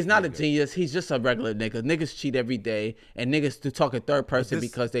 He's not a genius. He's just a regular nigga. Niggas cheat every day, and niggas do talk in third person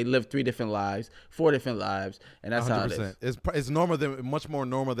because they live 3 different lives, 4 different lives, and that's 100%. How it is. It's much more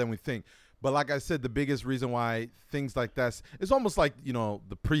normal than we think. But like I said, the biggest reason why things like that, it's almost like,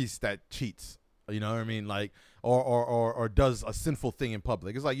 the priest that cheats. You know what I mean? Like, or does a sinful thing in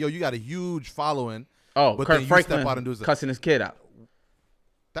public. It's like, yo, you got a huge following. Oh, but Kirk Franklin step out and do cussing his kid out.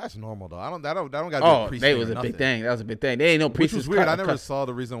 That's normal though. I don't got to be a priest. That was a big thing. That was a big thing. They ain't no priest. Which was weird. I never saw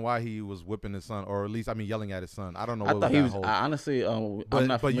the reason why he was whipping his son, or at least yelling at his son. I don't know. I thought he was. Honestly, I'm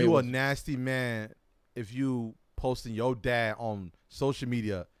not. But you a nasty man if you posting your dad on social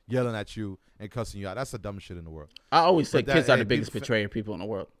media yelling at you and cussing you out. That's the dumbest shit in the world. I always say kids are the biggest betrayer people in the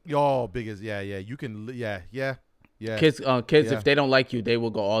world. Yo, biggest, you can, yeah. Kids, if they don't like you, they will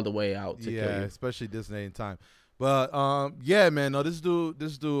go all the way out to kill you. Especially this day and time. But man, no, this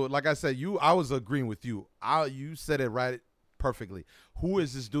dude, like I said, I was agreeing with you. You said it right perfectly. Who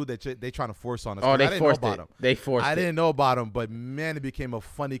is this dude that they trying to force on us? Oh, they forced it. They forced it. I didn't know about him, but man, it became a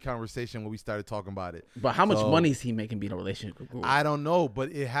funny conversation when we started talking about it. But how much money is he making being in a relationship with Google? I don't know,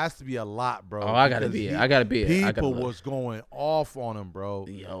 but it has to be a lot, bro. Oh, I gotta be it. People was going off on him, bro.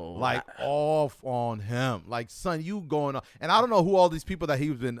 Yo, off on him. Like, son, you going on. And I don't know who all these people that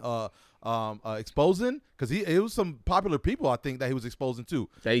he's been exposing, because it was some popular people I think that he was exposing too.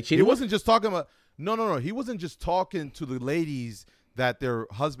 That he cheated. He wasn't just talking about. No. He wasn't just talking to the ladies that their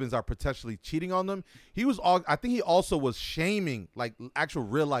husbands are potentially cheating on them. I think he also was shaming like actual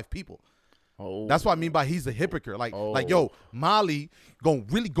real life people. Oh. That's what I mean by he's a hypocrite. Like, yo, Molly gonna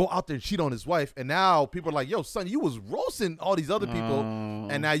really go out there and cheat on his wife, and now people are like, yo, son, you was roasting all these other people,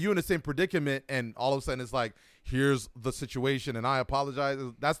 and now you're in the same predicament, and all of a sudden it's like, here's the situation, and I apologize.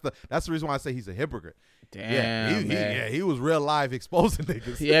 That's the reason why I say he's a hypocrite. Damn, he was real live exposing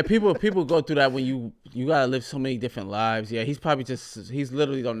niggas. Yeah, people go through that when you gotta live so many different lives. Yeah, he's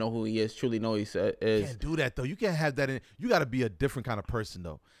literally don't know who he is. Truly know who he is. You can't do that though. You can't have that in. You got to be a different kind of person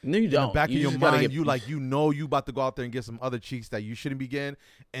though. No, you don't. In the back of your mind, you about to go out there and get some other cheeks that you shouldn't be getting,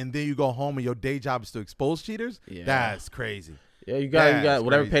 and then you go home and your day job is to expose cheaters. Yeah. That's crazy. Yeah, you got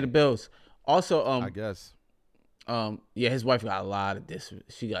whatever pay the bills. Also, I guess. His wife got a lot of this.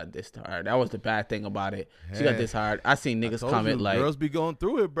 She got this hard. That was the bad thing about it. She got this hard. I seen niggas comment like, girls be going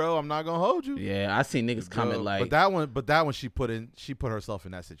through it, bro. I'm not gonna hold you. Yeah, I seen niggas comment like, but that one she put herself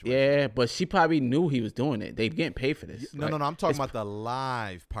in that situation. Yeah, but she probably knew he was doing it. They getting paid for this. No, I'm talking about the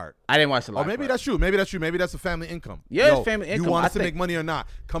live part. I didn't watch the live. Oh, maybe that's true. Maybe that's a family income. Yeah, it's family income. You want us to make money or not?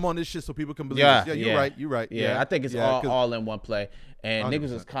 Come on this shit so people can believe us. Yeah, you're right. Yeah, I think it's all in one play. And 100%.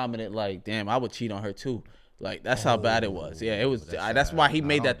 Niggas was commented like, damn, I would cheat on her too. Like, that's how bad it was. Yeah, it was. That's why he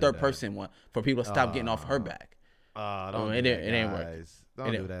made that third person one, for people to stop getting off her back. It ain't work.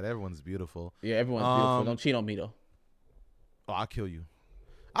 Don't do that. Everyone's beautiful. Yeah, everyone's beautiful. Don't cheat on me though. Oh, I'll kill you.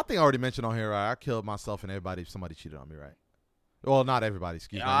 I think I already mentioned on here. I killed myself and everybody if somebody cheated on me, right? Well, not everybody.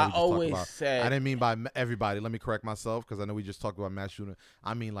 Excuse me. I always said. I didn't mean by everybody. Let me correct myself because I know we just talked about mass shooting.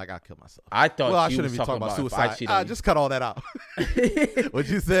 I mean, like, I killed myself. I thought. Well, I shouldn't be talking about suicide. Just cut all that out. What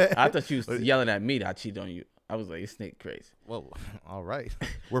you said? I thought you was yelling at me that I cheated on you. I was like, this nigga crazy. Well, all right.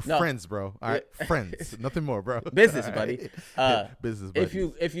 We're friends, bro. All right, friends. Nothing more, bro. Business, right. buddy. Business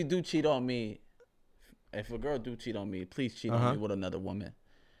buddy. If you do cheat on me, if a girl do cheat on me, please cheat on me with another woman,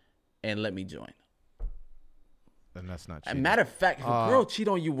 and let me join. And that's not cheating. Matter of fact, if a girl cheat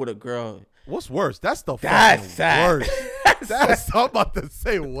on you with a girl, what's worse? That's the fucking worst. That's I'm about to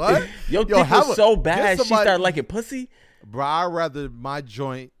say what? Yo, dick was so bad she started liking pussy. Bro, I'd rather my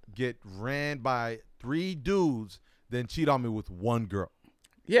joint get ran by 3 dudes than cheat on me with 1 girl.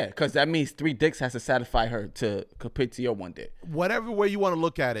 Yeah, because that means 3 dicks has to satisfy her to compete to your 1 dick. Whatever way you want to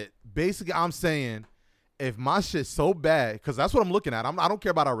look at it, basically I'm saying if my shit's so bad, because that's what I'm looking at. I don't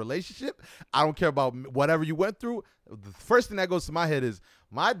care about our relationship. I don't care about whatever you went through. The first thing that goes to my head is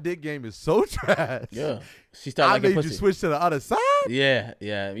my dick game is so trash. Yeah. She started liking pussy. You switch to the other side? Yeah,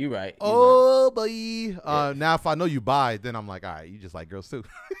 you're right. Boy. Now, if I know you bi, then I'm like, all right, you just like girls too.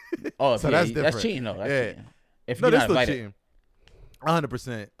 So that's different. That's cheating, though. That's cheating. If you're not invited. Cheating.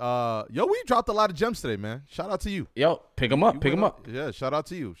 100%. Yo, we dropped a lot of gems today, man. Shout out to you. Yo, pick them up. Yeah, shout out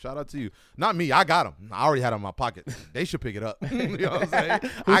to you. Not me. I got them. I already had them in my pocket. They should pick it up. You know what I'm saying?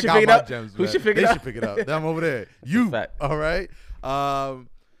 I got my gems, man. Who should pick it up? They should pick it up. Them over there. You. All right.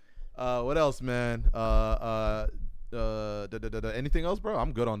 What else, man? Anything else, bro?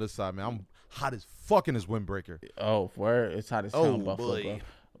 I'm good on this side, man. I'm hot as fuck in this windbreaker. Oh, where it's hot as hell in Buffalo, bro.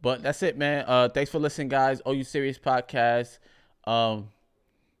 But that's it, man. Thanks for listening, guys. OU Serious Podcast.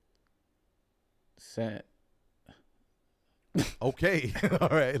 Okay. All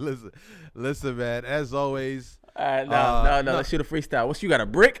right. Listen, man. As always. All right. No. Let's shoot a freestyle. What you got, a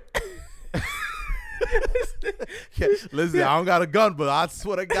brick? Listen, I don't got a gun, but I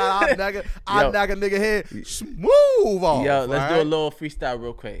swear to God, I'll knock a nigga head smooth off. Yo, let's do a little freestyle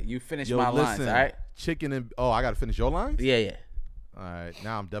real quick. You finish my lines, all right? Chicken and I gotta finish your lines? Yeah. All right,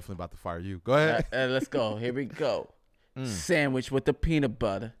 now I'm definitely about to fire you. Go ahead. Let's go. Here we go. Sandwich with the peanut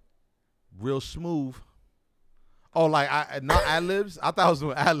butter. Real smooth. Oh, like not ad-libs? I thought I was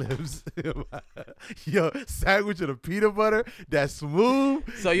doing ad-libs. Yo, sandwich with a peanut butter that's smooth.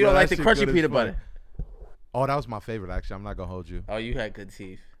 So you don't like the crunchy peanut butter? Oh, that was my favorite, actually. I'm not going to hold you. Oh, you had good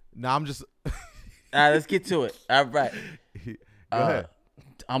teeth. No, I'm just. All right, let's get to it. All right. Go ahead.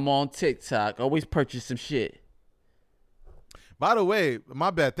 I'm on TikTok. Always purchase some shit. By the way,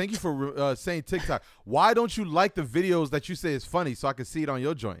 my bad. Thank you for saying TikTok. Why don't you like the videos that you say is funny so I can see it on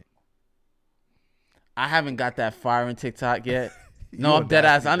your joint? I haven't got that fire in TikTok yet. No, I'm dead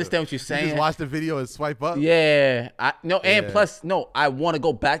ass. I understand what you're saying. You just watch the video and swipe up? Yeah. Plus, I want to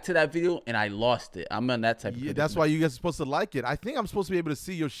go back to that video and I lost it. I'm on that type of video. That's why you guys are supposed to like it. I think I'm supposed to be able to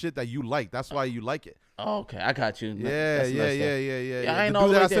see your shit that you like. That's why you like it. Oh, okay. I got you. Yeah. I the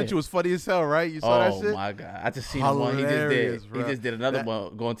dude that I sent you was funny as hell, right? You saw that shit? Oh, my God. I just seen the one he just did. Bro. He just did another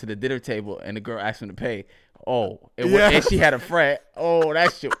one going to the dinner table and the girl asked him to pay. And she had a friend. Oh,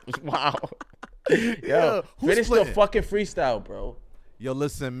 that shit was wild. Yo, finish the fucking freestyle, bro. Yo,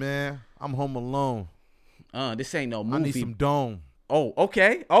 listen, man. I'm home alone. This ain't no movie. I need some dome. Oh,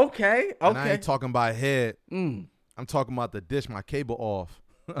 okay. And I ain't talking about head. I'm talking about the dish my cable off.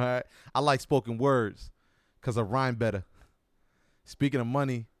 All right. I like spoken words because I rhyme better. Speaking of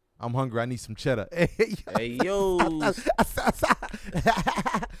money, I'm hungry. I need some cheddar. Hey, yo. All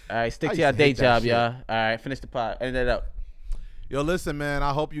right, stick to your day job, y'all. All right, finish the pod. End it up. Yo, listen, man.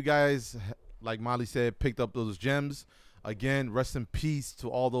 I hope you guys, like Molly said, picked up those gems. Again, rest in peace to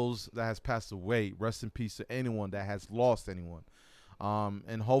all those that has passed away. Rest in peace to anyone that has lost anyone.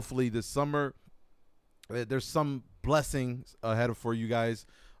 And hopefully this summer, there's some blessings ahead for you guys.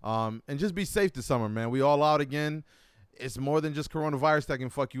 And just be safe this summer, man. We all out again. It's more than just coronavirus that can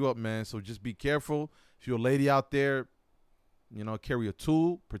fuck you up, man. So just be careful. If you're a lady out there, carry a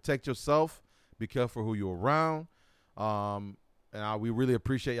tool. Protect yourself. Be careful who you're around. And we really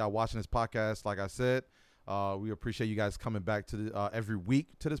appreciate y'all watching this podcast. Like I said, we appreciate you guys coming back to every week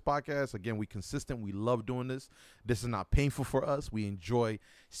to this podcast. Again, we consistent. We love doing this. This is not painful for us. We enjoy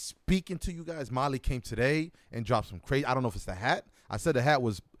speaking to you guys. Molly came today and dropped some crazy. I don't know if it's the hat. I said the hat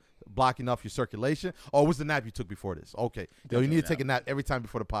was blocking off your circulation. Oh, it was the nap you took before this. Okay. Yo, you need to take a nap every time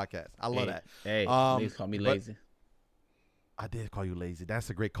before the podcast. I love that. Hey, please call me lazy. I did call you lazy. That's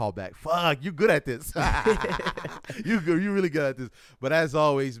a great callback. Fuck, you good at this. You really good at this. But as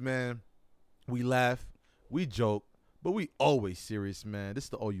always, man, we laugh, we joke, but we always serious, man. This is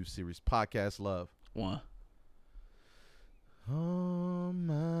the OU Serious Podcast. Love. One. All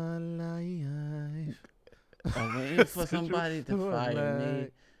my life. I'm waiting for somebody to fire me.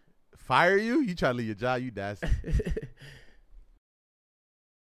 Fire you? You try to leave your job? You dastard.